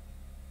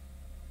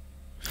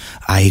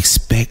 I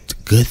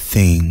expect good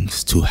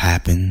things to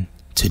happen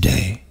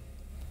today.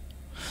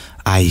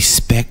 I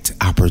expect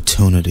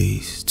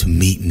opportunities to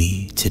meet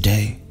me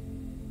today.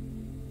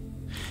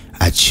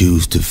 I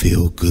choose to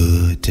feel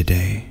good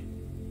today.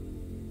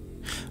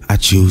 I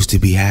choose to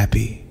be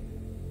happy.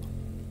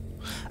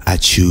 I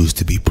choose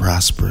to be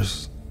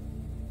prosperous.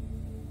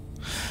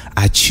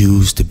 I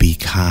choose to be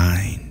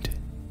kind.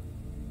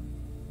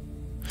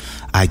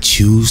 I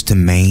choose to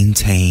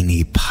maintain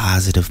a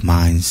positive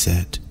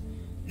mindset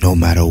no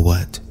matter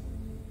what.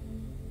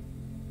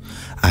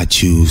 I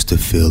choose to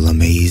feel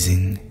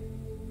amazing.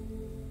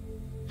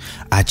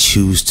 I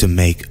choose to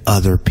make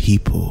other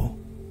people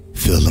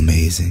feel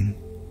amazing.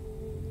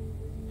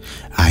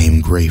 I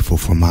am grateful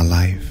for my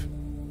life.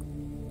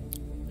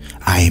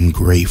 I am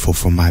grateful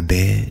for my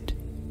bed.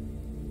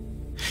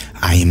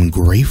 I am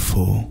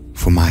grateful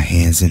for my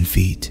hands and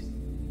feet.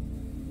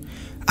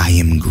 I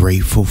am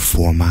grateful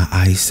for my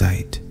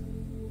eyesight.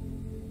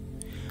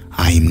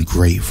 I am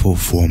grateful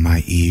for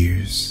my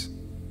ears.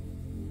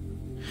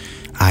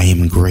 I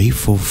am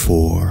grateful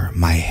for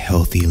my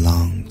healthy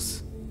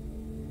lungs.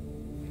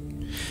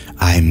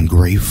 I am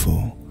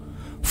grateful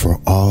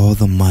for all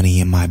the money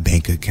in my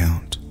bank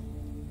account.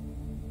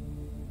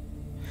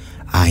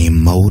 I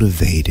am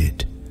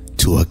motivated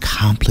to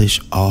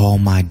accomplish all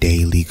my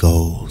daily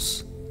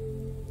goals.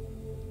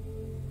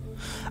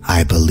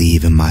 I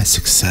believe in my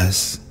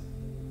success.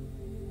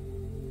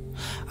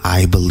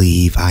 I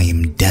believe I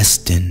am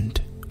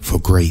destined for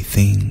great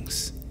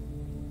things.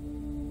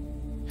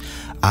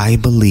 I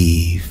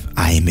believe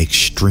I am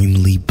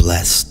extremely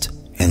blessed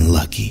and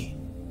lucky.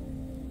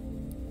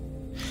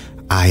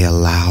 I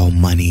allow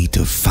money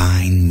to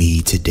find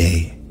me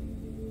today.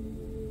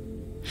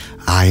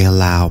 I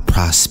allow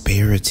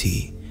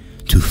prosperity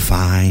to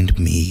find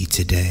me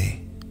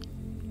today.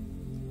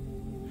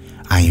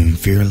 I am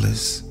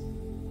fearless.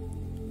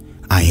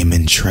 I am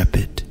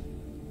intrepid.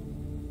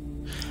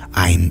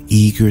 I am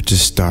eager to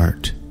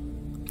start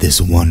this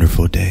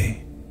wonderful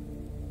day.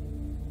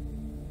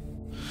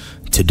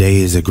 Today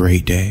is a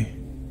great day.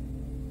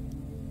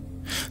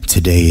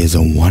 Today is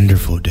a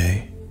wonderful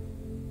day.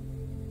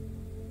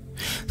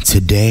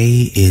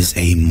 Today is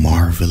a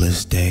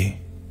marvelous day.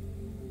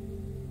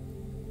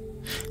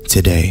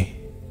 Today,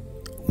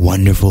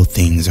 wonderful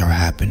things are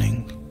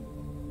happening.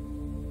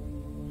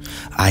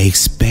 I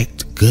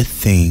expect good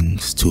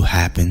things to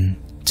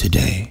happen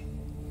today.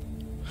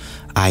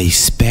 I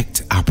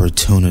expect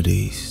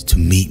opportunities to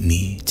meet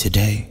me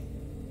today.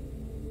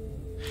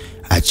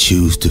 I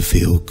choose to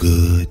feel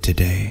good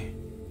today.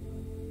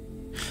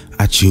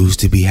 I choose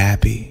to be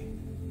happy.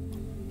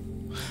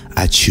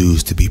 I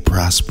choose to be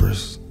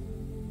prosperous.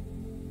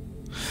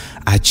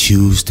 I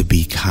choose to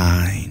be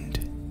kind.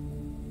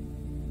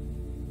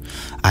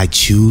 I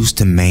choose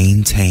to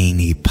maintain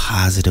a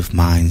positive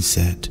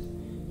mindset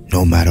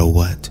no matter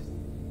what.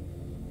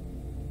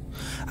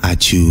 I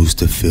choose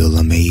to feel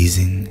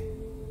amazing.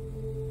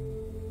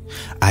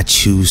 I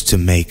choose to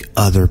make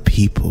other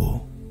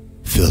people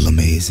feel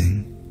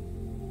amazing.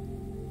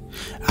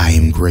 I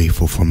am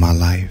grateful for my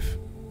life.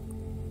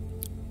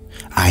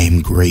 I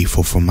am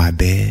grateful for my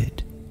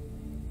bed.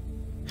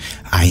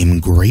 I am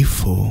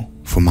grateful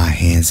for my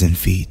hands and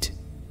feet.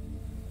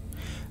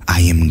 I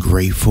am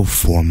grateful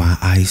for my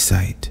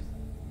eyesight.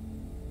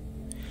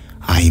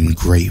 I am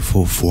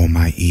grateful for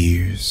my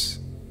ears.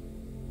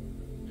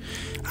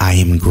 I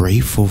am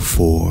grateful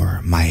for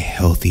my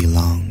healthy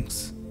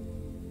lungs.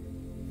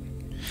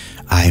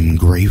 I am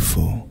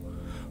grateful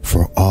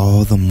for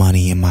all the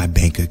money in my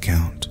bank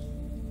account.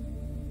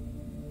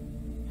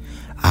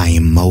 I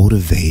am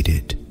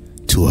motivated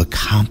to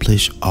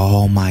accomplish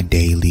all my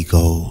daily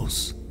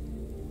goals.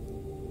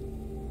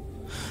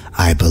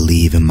 I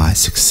believe in my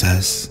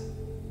success.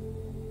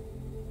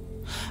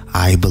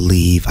 I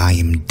believe I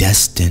am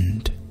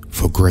destined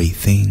for great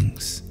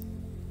things.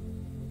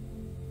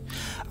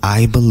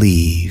 I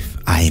believe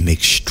I am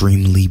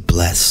extremely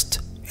blessed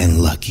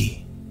and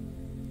lucky.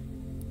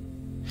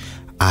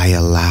 I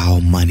allow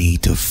money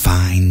to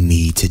find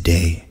me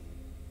today.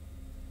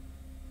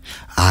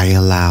 I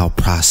allow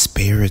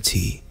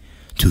prosperity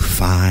to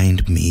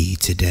find me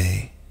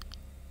today.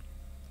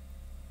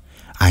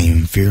 I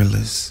am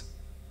fearless.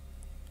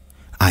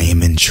 I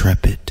am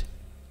intrepid.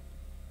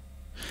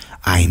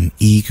 I am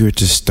eager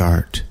to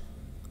start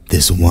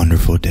this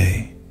wonderful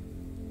day.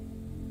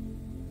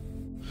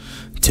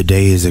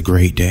 Today is a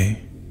great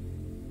day.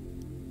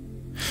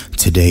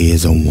 Today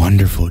is a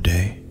wonderful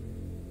day.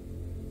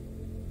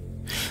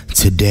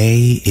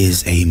 Today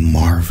is a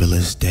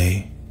marvelous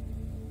day.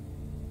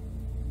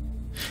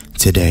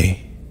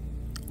 Today,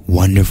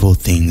 wonderful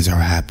things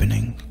are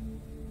happening.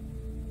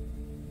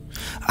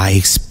 I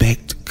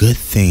expect good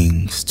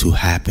things to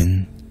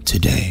happen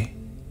today.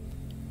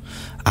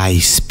 I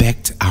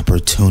expect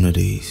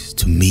opportunities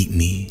to meet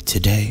me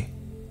today.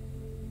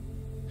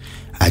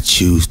 I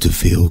choose to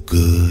feel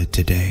good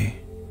today.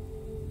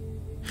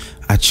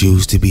 I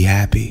choose to be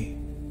happy.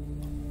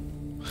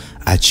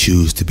 I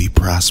choose to be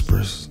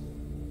prosperous.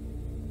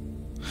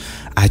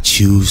 I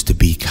choose to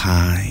be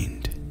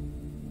kind.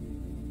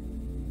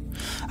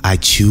 I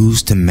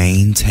choose to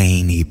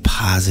maintain a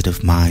positive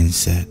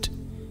mindset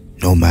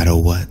no matter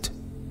what.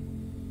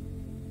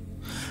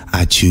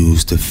 I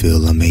choose to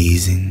feel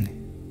amazing.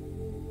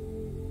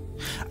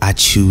 I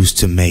choose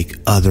to make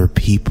other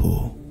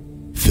people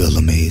feel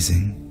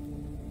amazing.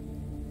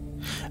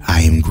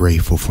 I am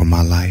grateful for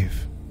my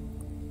life.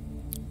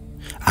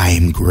 I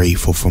am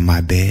grateful for my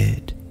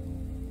bed.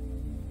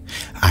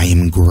 I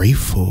am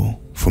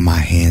grateful for my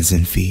hands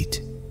and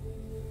feet.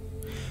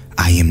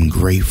 I am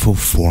grateful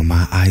for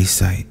my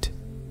eyesight.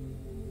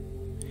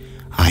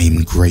 I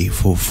am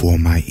grateful for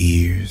my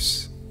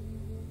ears.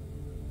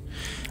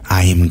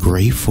 I am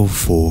grateful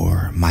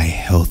for my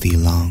healthy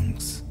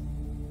lungs.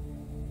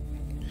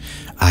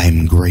 I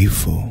am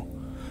grateful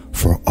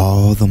for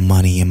all the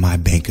money in my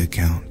bank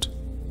account.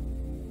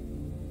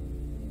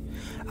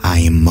 I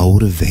am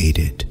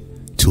motivated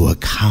to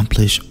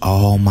accomplish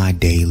all my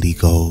daily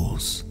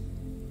goals.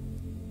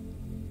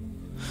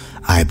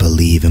 I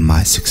believe in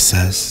my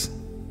success.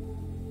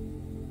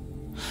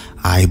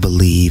 I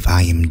believe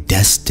I am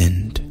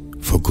destined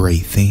for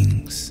great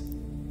things.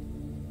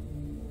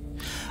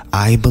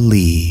 I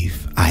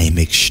believe I am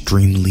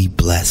extremely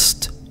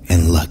blessed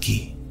and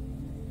lucky.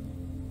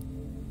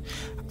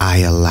 I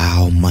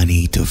allow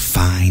money to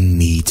find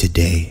me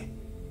today.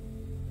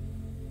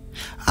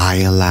 I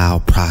allow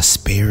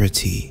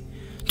prosperity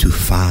to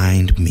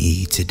find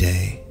me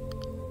today.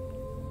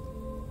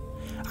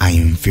 I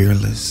am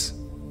fearless.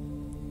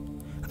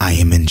 I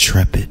am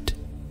intrepid.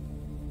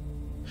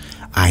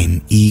 I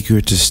am eager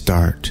to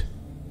start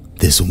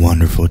this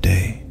wonderful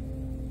day.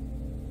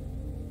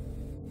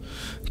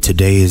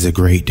 Today is a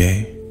great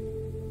day.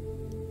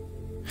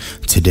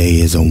 Today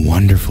is a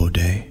wonderful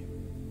day.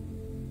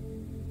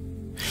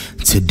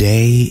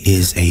 Today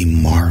is a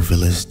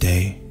marvelous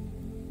day.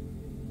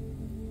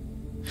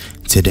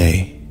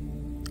 Today,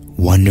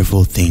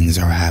 wonderful things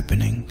are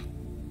happening.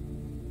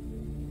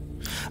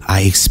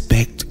 I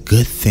expect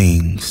good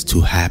things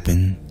to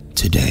happen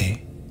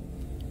today.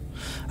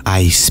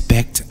 I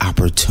expect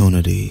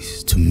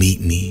opportunities to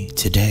meet me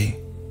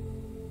today.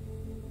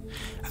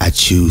 I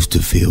choose to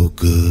feel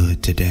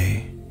good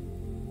today.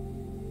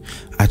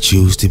 I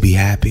choose to be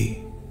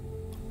happy.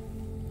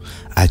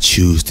 I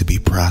choose to be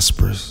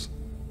prosperous.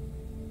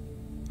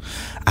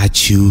 I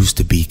choose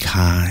to be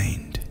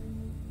kind.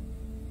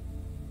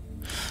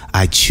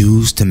 I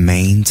choose to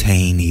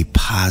maintain a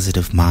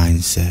positive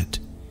mindset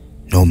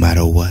no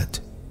matter what.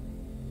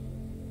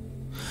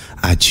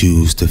 I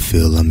choose to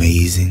feel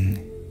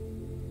amazing.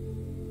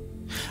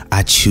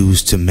 I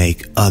choose to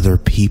make other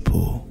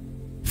people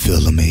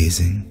feel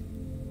amazing.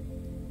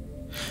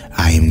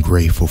 I am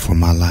grateful for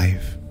my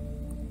life.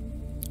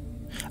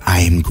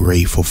 I am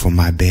grateful for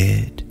my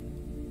bed.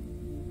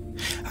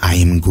 I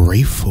am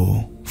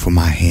grateful for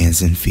my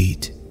hands and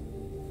feet.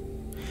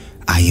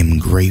 I am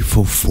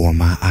grateful for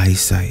my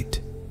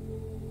eyesight.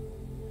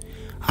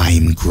 I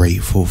am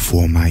grateful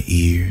for my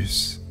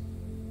ears.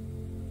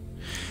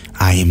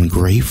 I am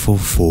grateful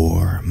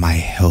for my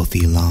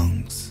healthy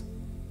lungs.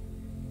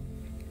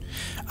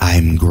 I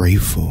am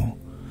grateful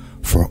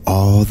for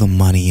all the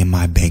money in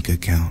my bank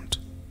account.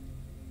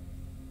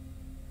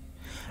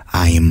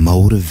 I am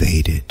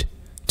motivated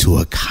to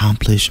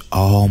accomplish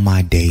all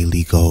my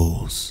daily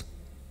goals.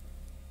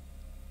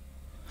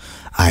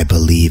 I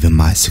believe in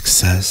my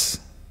success.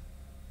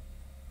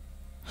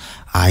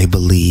 I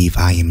believe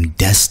I am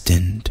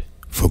destined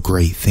for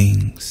great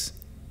things.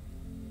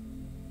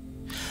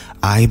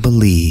 I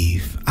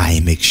believe I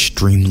am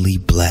extremely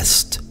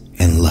blessed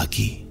and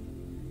lucky.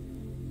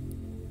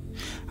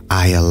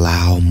 I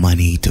allow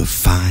money to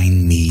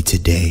find me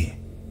today.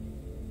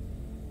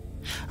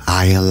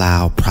 I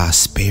allow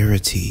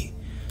prosperity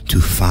to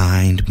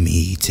find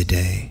me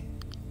today.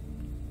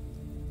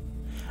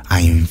 I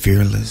am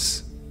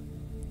fearless.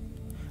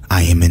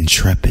 I am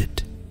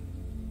intrepid.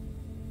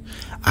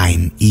 I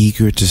am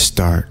eager to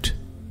start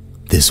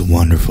this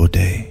wonderful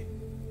day.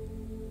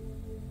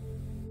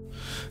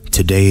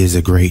 Today is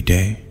a great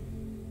day.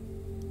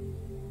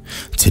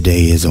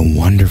 Today is a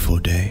wonderful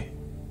day.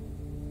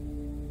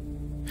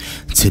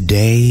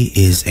 Today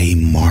is a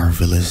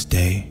marvelous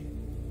day.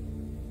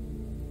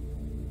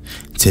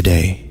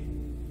 Today,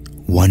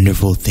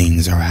 wonderful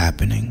things are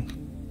happening.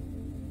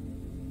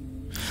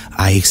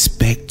 I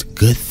expect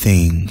good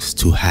things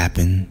to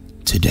happen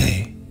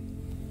today.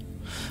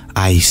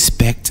 I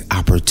expect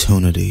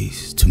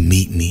opportunities to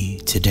meet me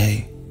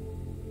today.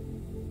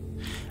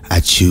 I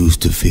choose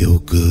to feel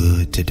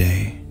good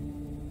today.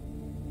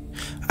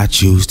 I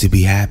choose to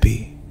be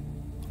happy.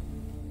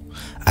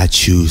 I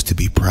choose to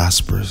be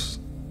prosperous.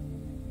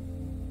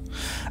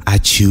 I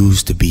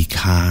choose to be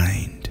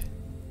kind.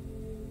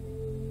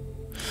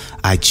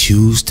 I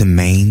choose to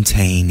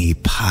maintain a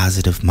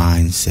positive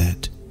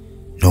mindset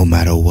no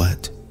matter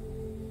what.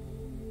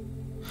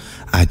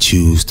 I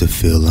choose to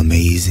feel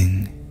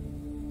amazing.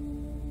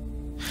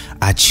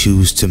 I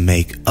choose to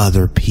make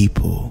other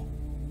people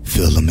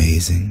feel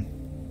amazing.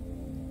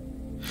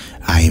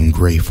 I am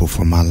grateful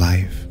for my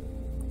life.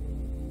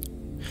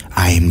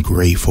 I am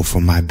grateful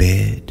for my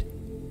bed.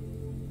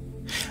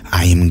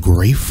 I am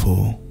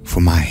grateful for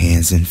my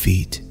hands and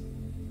feet.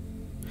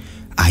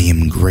 I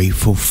am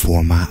grateful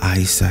for my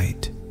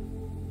eyesight.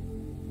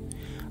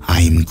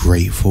 I am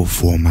grateful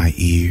for my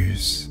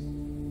ears.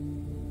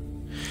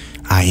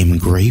 I am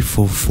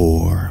grateful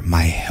for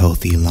my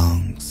healthy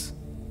lungs.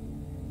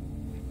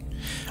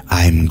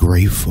 I am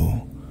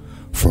grateful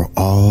for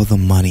all the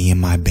money in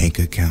my bank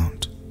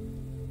account.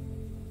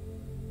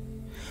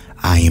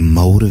 I am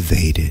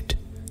motivated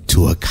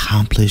to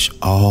accomplish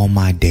all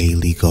my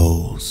daily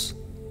goals.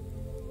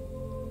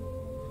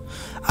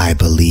 I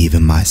believe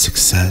in my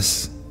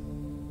success.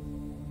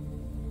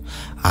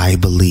 I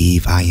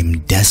believe I am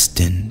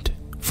destined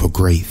for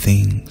great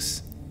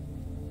things.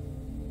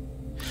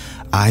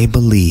 I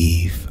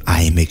believe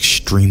I am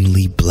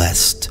extremely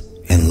blessed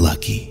and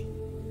lucky.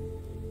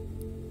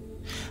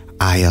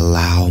 I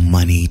allow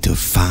money to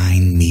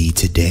find me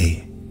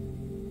today.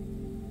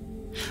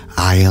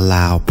 I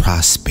allow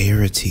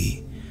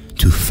prosperity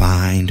to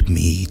find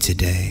me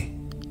today.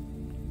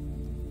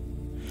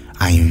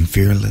 I am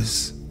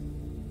fearless.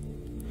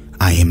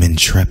 I am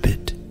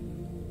intrepid.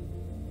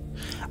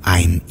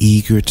 I am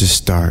eager to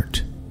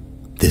start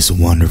this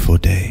wonderful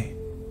day.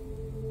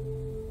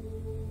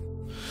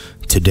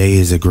 Today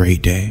is a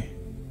great day.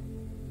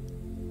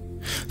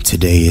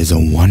 Today is a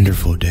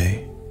wonderful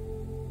day.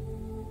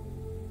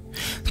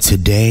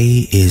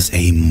 Today is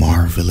a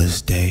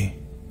marvelous day.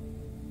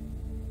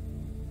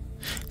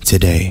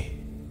 Today,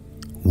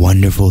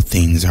 wonderful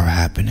things are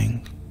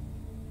happening.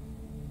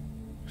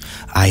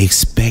 I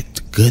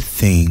expect good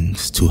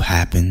things to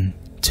happen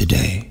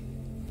today.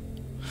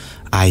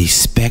 I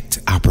expect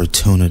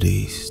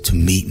opportunities to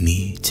meet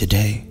me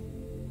today.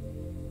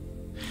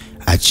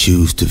 I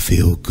choose to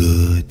feel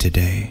good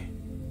today.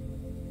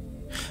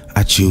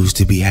 I choose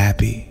to be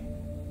happy.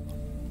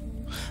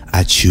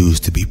 I choose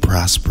to be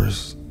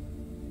prosperous.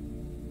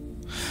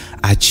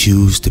 I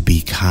choose to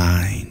be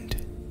kind.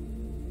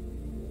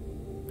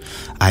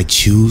 I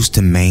choose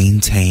to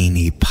maintain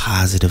a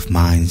positive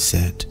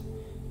mindset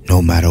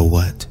no matter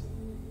what.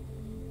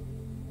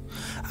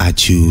 I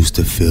choose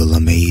to feel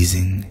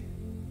amazing.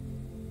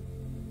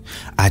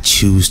 I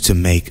choose to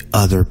make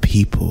other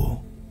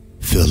people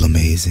feel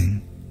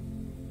amazing.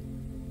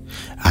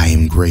 I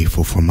am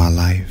grateful for my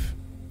life.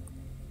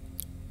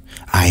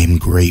 I am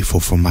grateful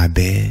for my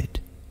bed.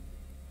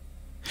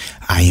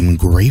 I am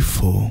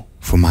grateful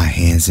for my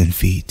hands and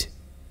feet.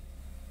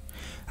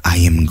 I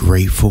am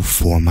grateful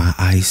for my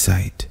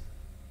eyesight.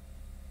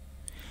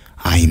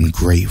 I am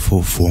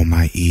grateful for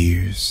my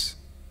ears.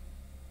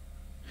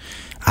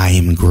 I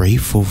am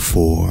grateful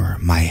for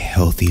my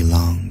healthy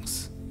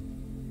lungs.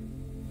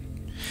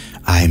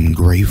 I am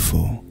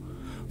grateful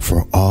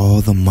for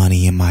all the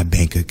money in my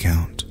bank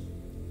account.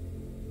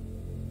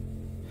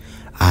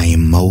 I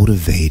am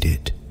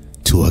motivated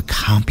to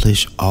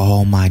accomplish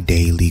all my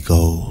daily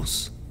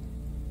goals.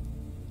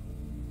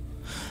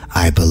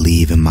 I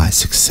believe in my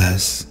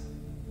success.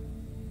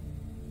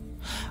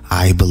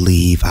 I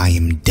believe I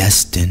am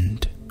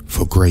destined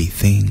for great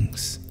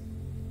things.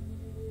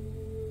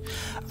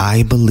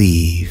 I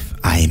believe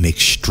I am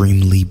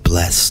extremely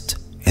blessed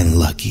and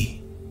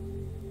lucky.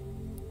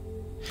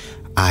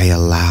 I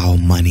allow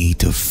money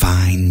to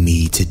find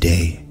me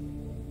today.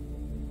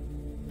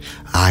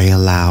 I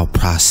allow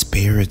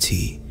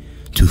prosperity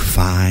to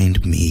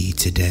find me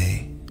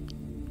today.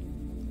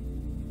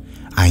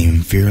 I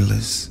am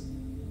fearless.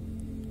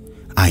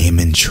 I am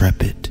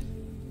intrepid.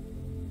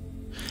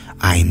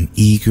 I am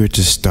eager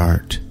to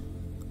start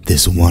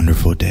this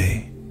wonderful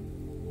day.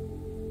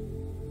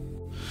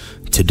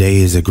 Today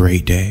is a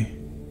great day.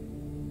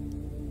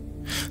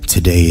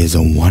 Today is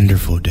a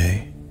wonderful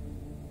day.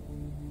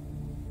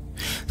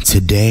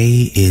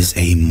 Today is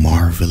a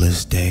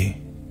marvelous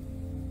day.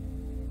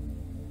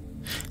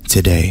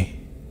 Today,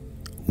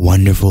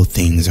 wonderful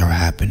things are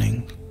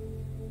happening.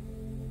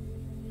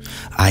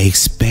 I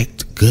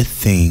expect good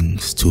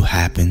things to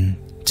happen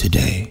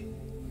today.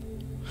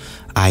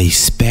 I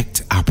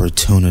expect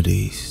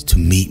opportunities to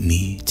meet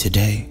me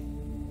today.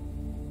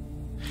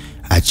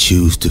 I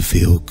choose to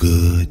feel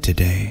good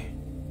today.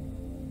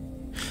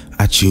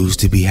 I choose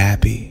to be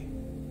happy.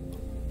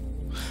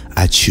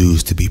 I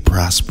choose to be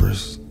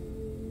prosperous.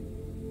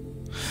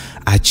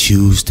 I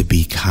choose to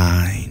be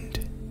kind.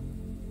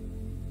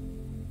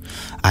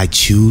 I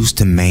choose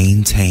to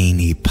maintain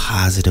a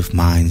positive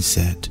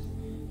mindset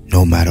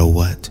no matter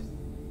what.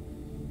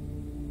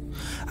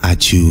 I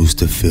choose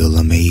to feel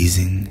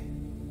amazing.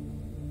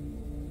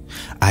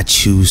 I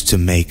choose to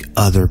make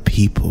other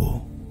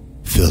people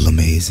feel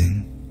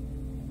amazing.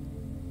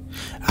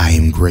 I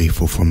am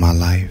grateful for my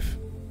life.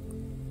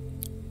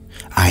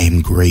 I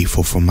am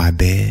grateful for my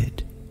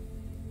bed.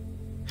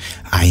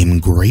 I am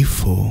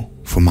grateful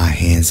for my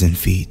hands and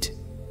feet.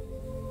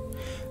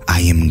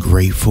 I am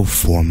grateful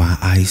for my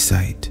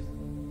eyesight.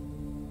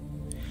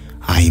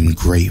 I am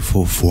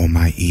grateful for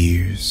my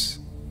ears.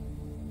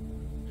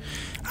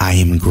 I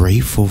am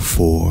grateful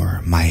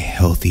for my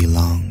healthy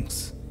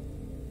lungs.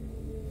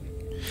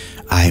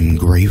 I am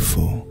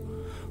grateful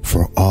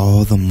for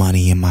all the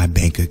money in my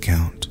bank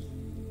account.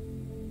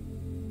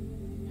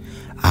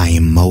 I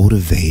am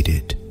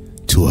motivated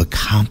to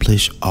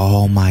accomplish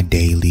all my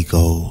daily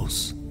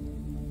goals.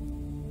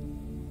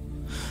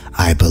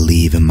 I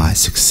believe in my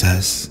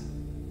success.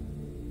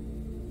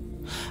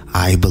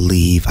 I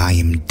believe I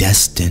am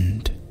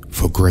destined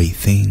for great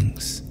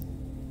things.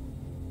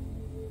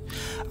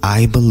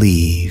 I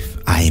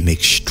believe I am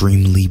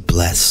extremely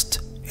blessed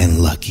and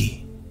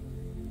lucky.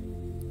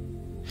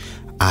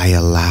 I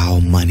allow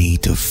money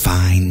to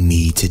find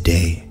me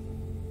today.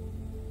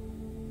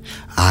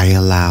 I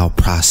allow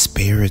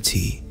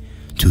prosperity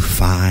to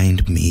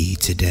find me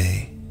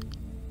today.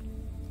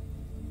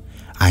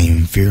 I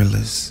am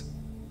fearless.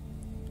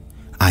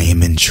 I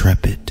am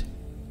intrepid.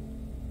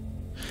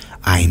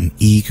 I am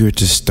eager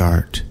to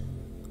start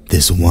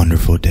this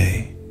wonderful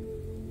day.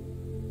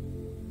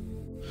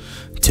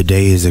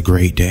 Today is a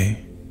great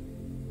day.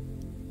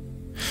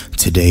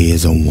 Today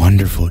is a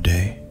wonderful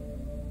day.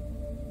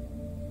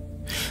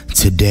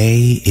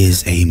 Today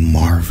is a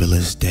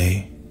marvelous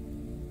day.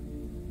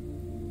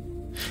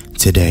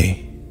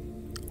 Today,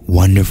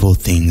 wonderful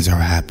things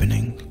are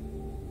happening.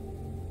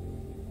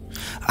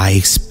 I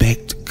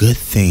expect good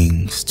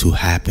things to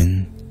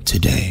happen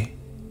today.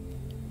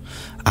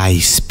 I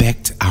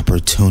expect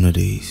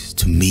opportunities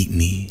to meet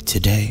me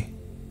today.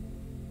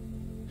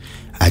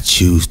 I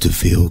choose to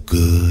feel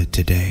good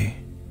today.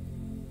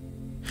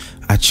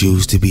 I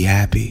choose to be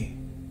happy.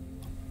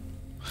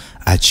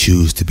 I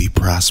choose to be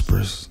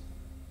prosperous.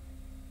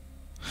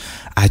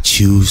 I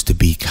choose to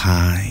be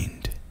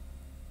kind.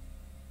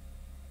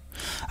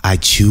 I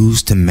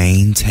choose to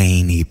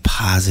maintain a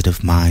positive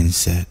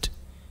mindset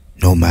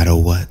no matter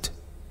what.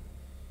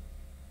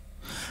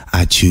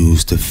 I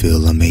choose to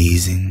feel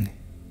amazing.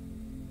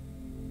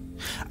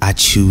 I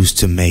choose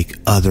to make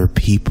other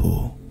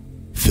people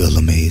feel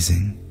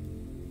amazing.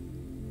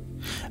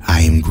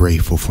 I am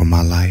grateful for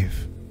my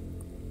life.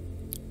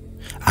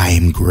 I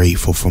am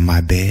grateful for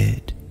my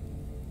bed.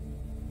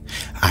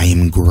 I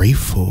am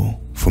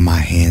grateful for my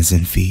hands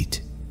and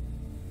feet.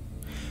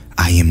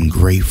 I am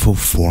grateful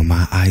for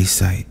my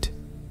eyesight.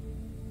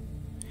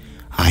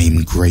 I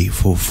am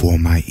grateful for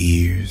my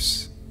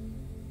ears.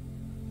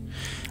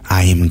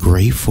 I am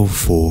grateful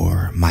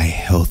for my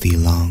healthy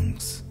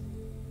lungs.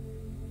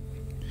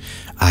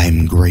 I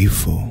am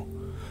grateful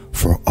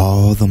for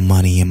all the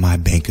money in my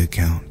bank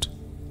account.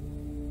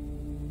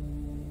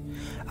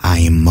 I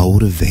am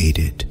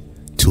motivated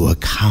to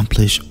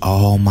accomplish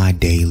all my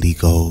daily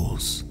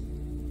goals.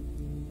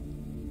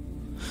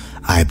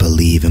 I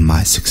believe in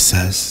my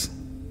success.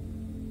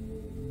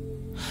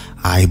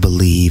 I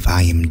believe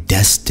I am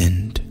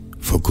destined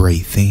for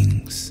great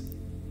things.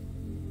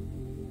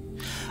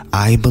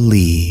 I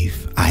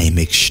believe I am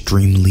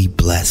extremely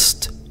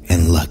blessed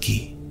and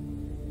lucky.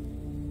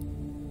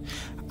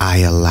 I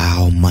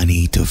allow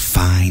money to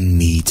find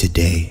me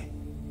today.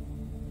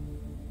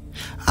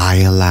 I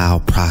allow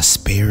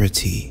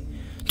prosperity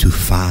to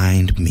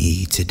find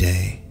me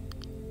today.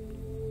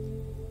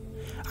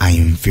 I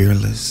am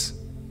fearless.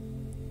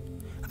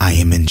 I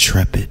am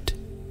intrepid.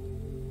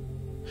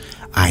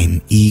 I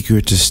am eager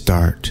to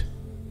start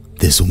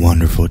this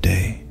wonderful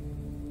day.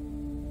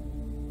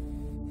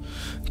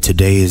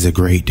 Today is a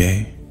great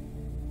day.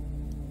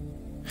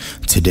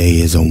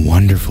 Today is a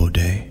wonderful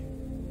day.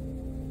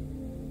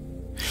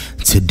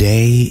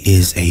 Today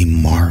is a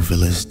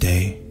marvelous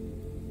day.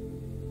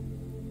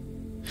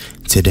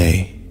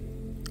 Today,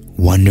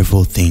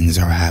 wonderful things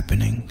are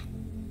happening.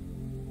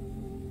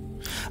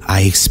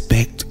 I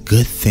expect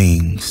good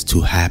things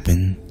to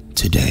happen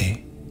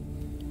today.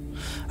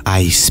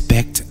 I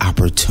expect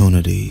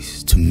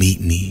opportunities to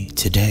meet me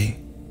today.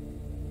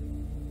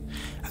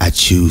 I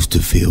choose to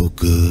feel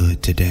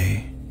good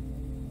today.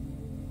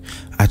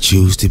 I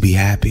choose to be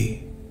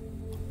happy.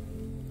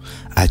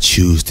 I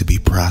choose to be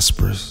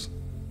prosperous.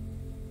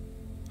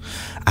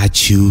 I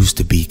choose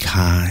to be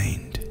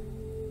kind.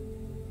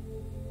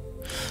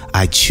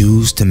 I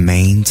choose to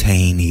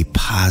maintain a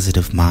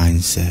positive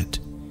mindset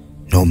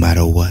no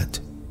matter what.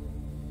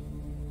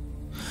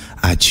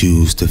 I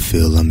choose to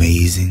feel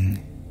amazing.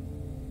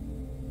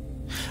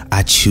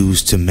 I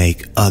choose to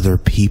make other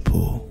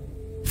people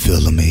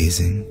feel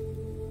amazing.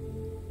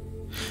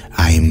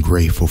 I am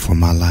grateful for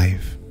my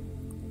life.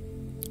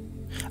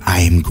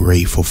 I am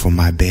grateful for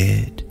my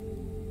bed.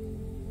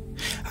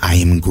 I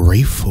am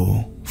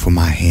grateful for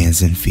my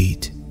hands and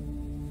feet.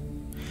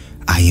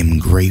 I am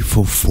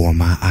grateful for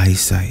my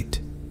eyesight.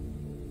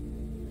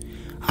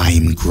 I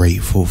am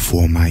grateful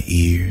for my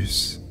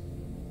ears.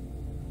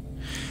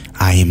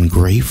 I am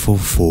grateful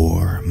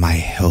for my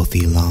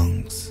healthy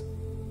lungs.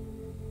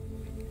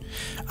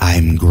 I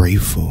am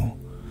grateful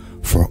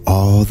for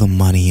all the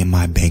money in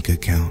my bank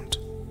account.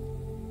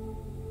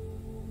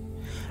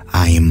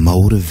 I am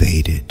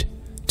motivated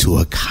to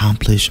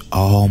accomplish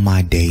all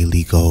my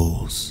daily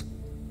goals.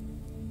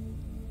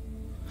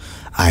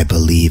 I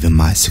believe in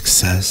my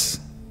success.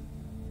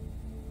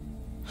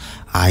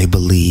 I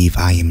believe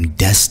I am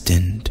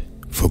destined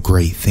for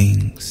great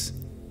things.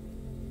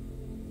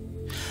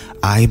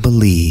 I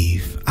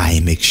believe I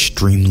am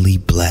extremely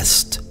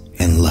blessed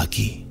and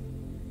lucky.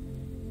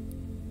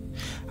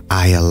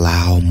 I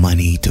allow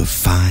money to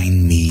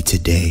find me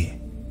today.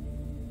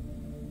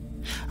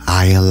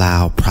 I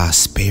allow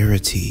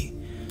prosperity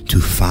to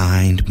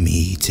find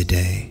me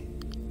today.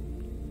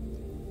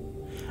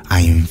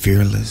 I am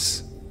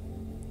fearless.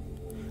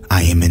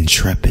 I am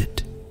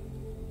intrepid.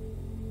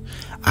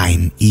 I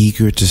am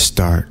eager to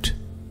start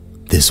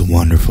this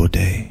wonderful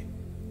day.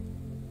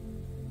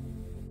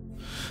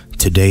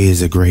 Today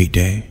is a great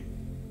day.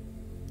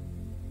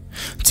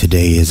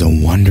 Today is a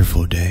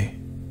wonderful day.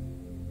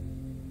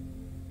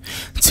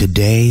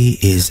 Today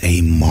is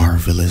a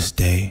marvelous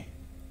day.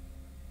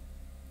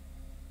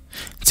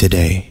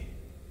 Today,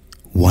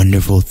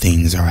 wonderful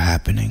things are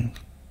happening.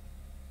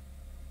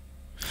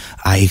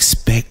 I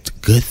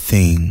expect good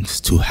things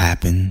to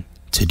happen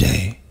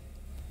today.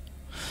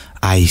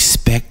 I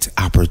expect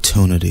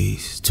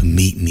opportunities to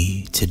meet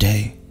me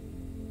today.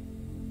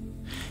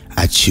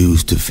 I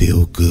choose to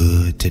feel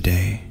good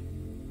today.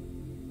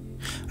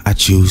 I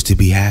choose to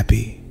be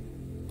happy.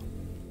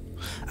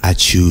 I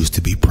choose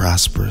to be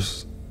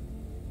prosperous.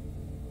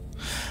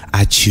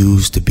 I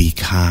choose to be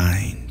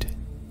kind.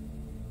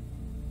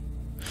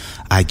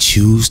 I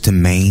choose to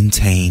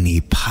maintain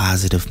a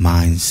positive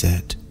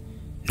mindset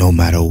no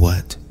matter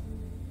what.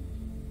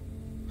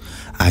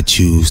 I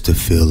choose to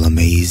feel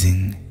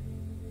amazing.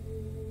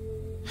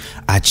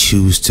 I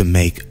choose to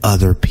make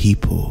other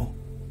people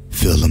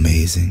feel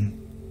amazing.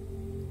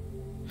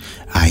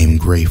 I am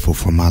grateful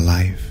for my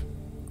life.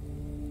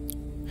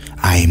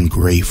 I am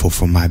grateful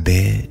for my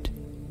bed.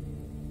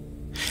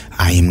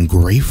 I am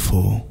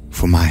grateful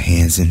for my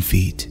hands and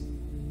feet.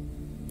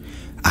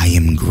 I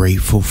am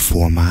grateful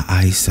for my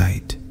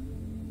eyesight.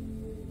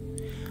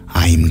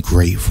 I am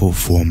grateful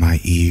for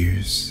my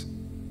ears.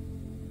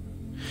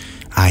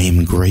 I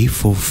am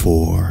grateful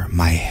for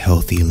my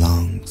healthy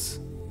lungs.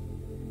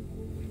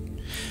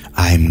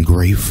 I am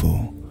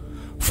grateful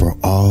for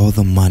all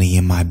the money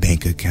in my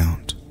bank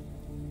account.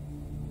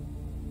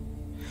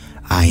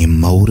 I am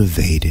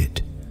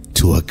motivated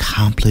to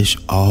accomplish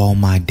all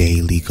my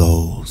daily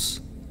goals.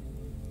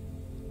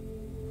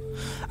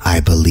 I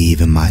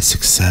believe in my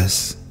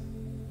success.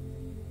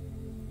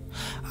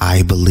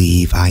 I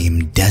believe I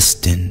am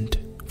destined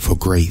for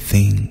great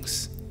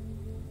things.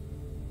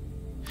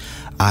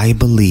 I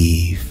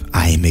believe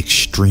I am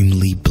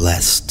extremely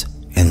blessed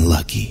and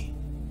lucky.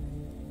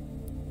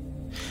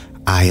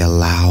 I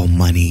allow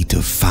money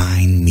to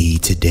find me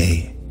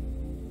today.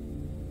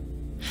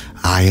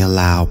 I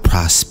allow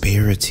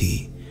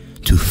prosperity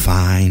to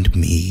find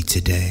me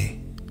today.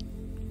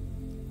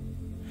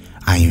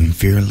 I am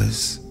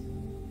fearless.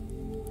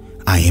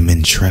 I am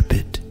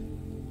intrepid.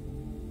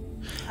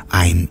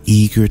 I am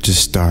eager to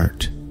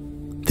start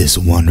this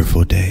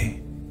wonderful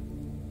day.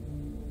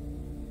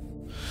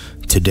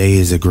 Today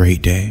is a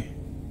great day.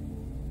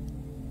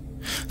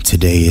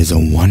 Today is a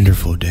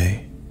wonderful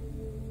day.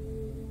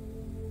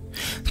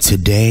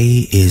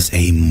 Today is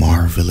a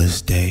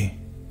marvelous day.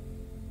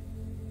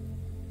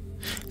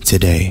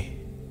 Today,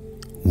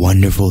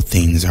 wonderful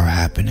things are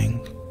happening.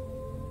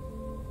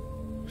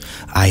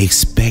 I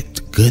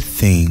expect good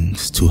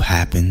things to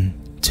happen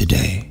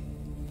today.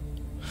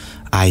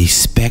 I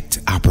expect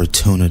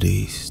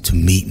opportunities to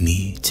meet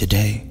me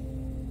today.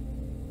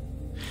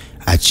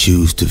 I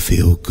choose to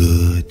feel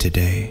good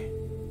today.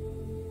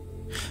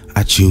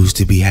 I choose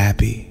to be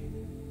happy.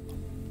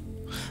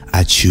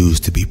 I choose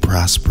to be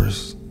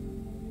prosperous.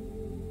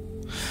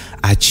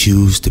 I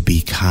choose to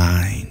be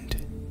kind.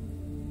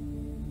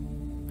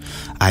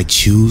 I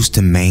choose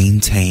to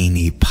maintain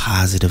a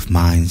positive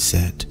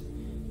mindset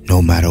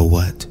no matter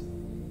what.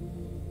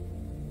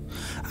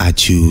 I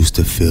choose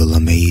to feel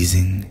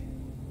amazing.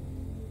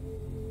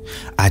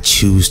 I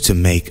choose to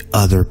make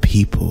other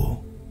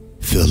people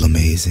feel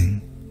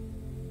amazing.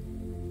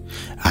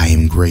 I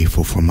am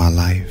grateful for my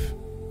life.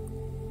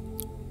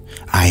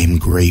 I am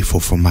grateful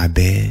for my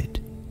bed.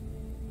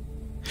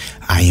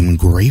 I am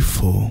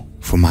grateful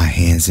for my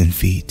hands and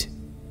feet.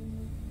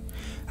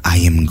 I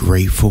am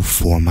grateful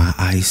for my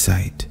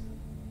eyesight.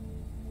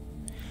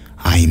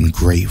 I am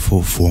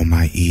grateful for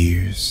my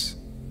ears.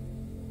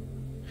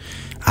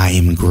 I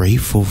am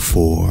grateful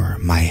for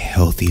my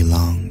healthy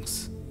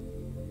lungs.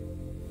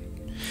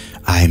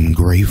 I am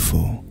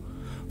grateful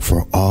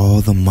for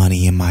all the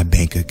money in my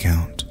bank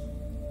account.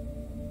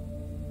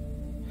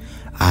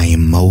 I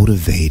am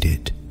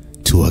motivated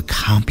to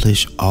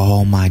accomplish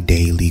all my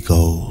daily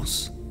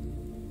goals.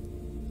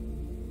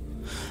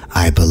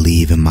 I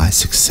believe in my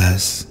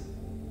success.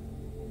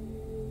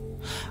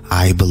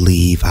 I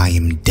believe I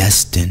am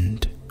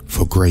destined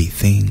for great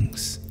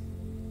things.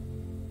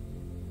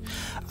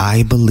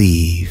 I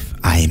believe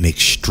I am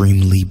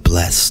extremely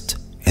blessed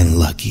and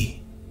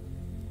lucky.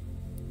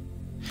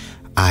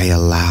 I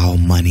allow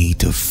money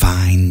to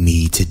find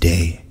me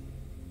today.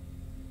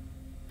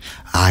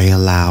 I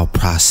allow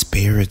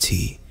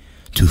prosperity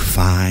to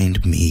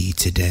find me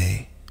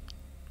today.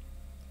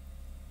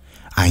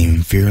 I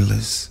am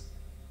fearless.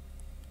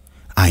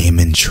 I am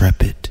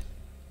intrepid.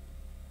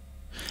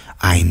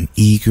 I am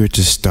eager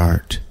to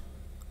start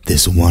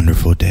this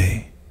wonderful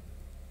day.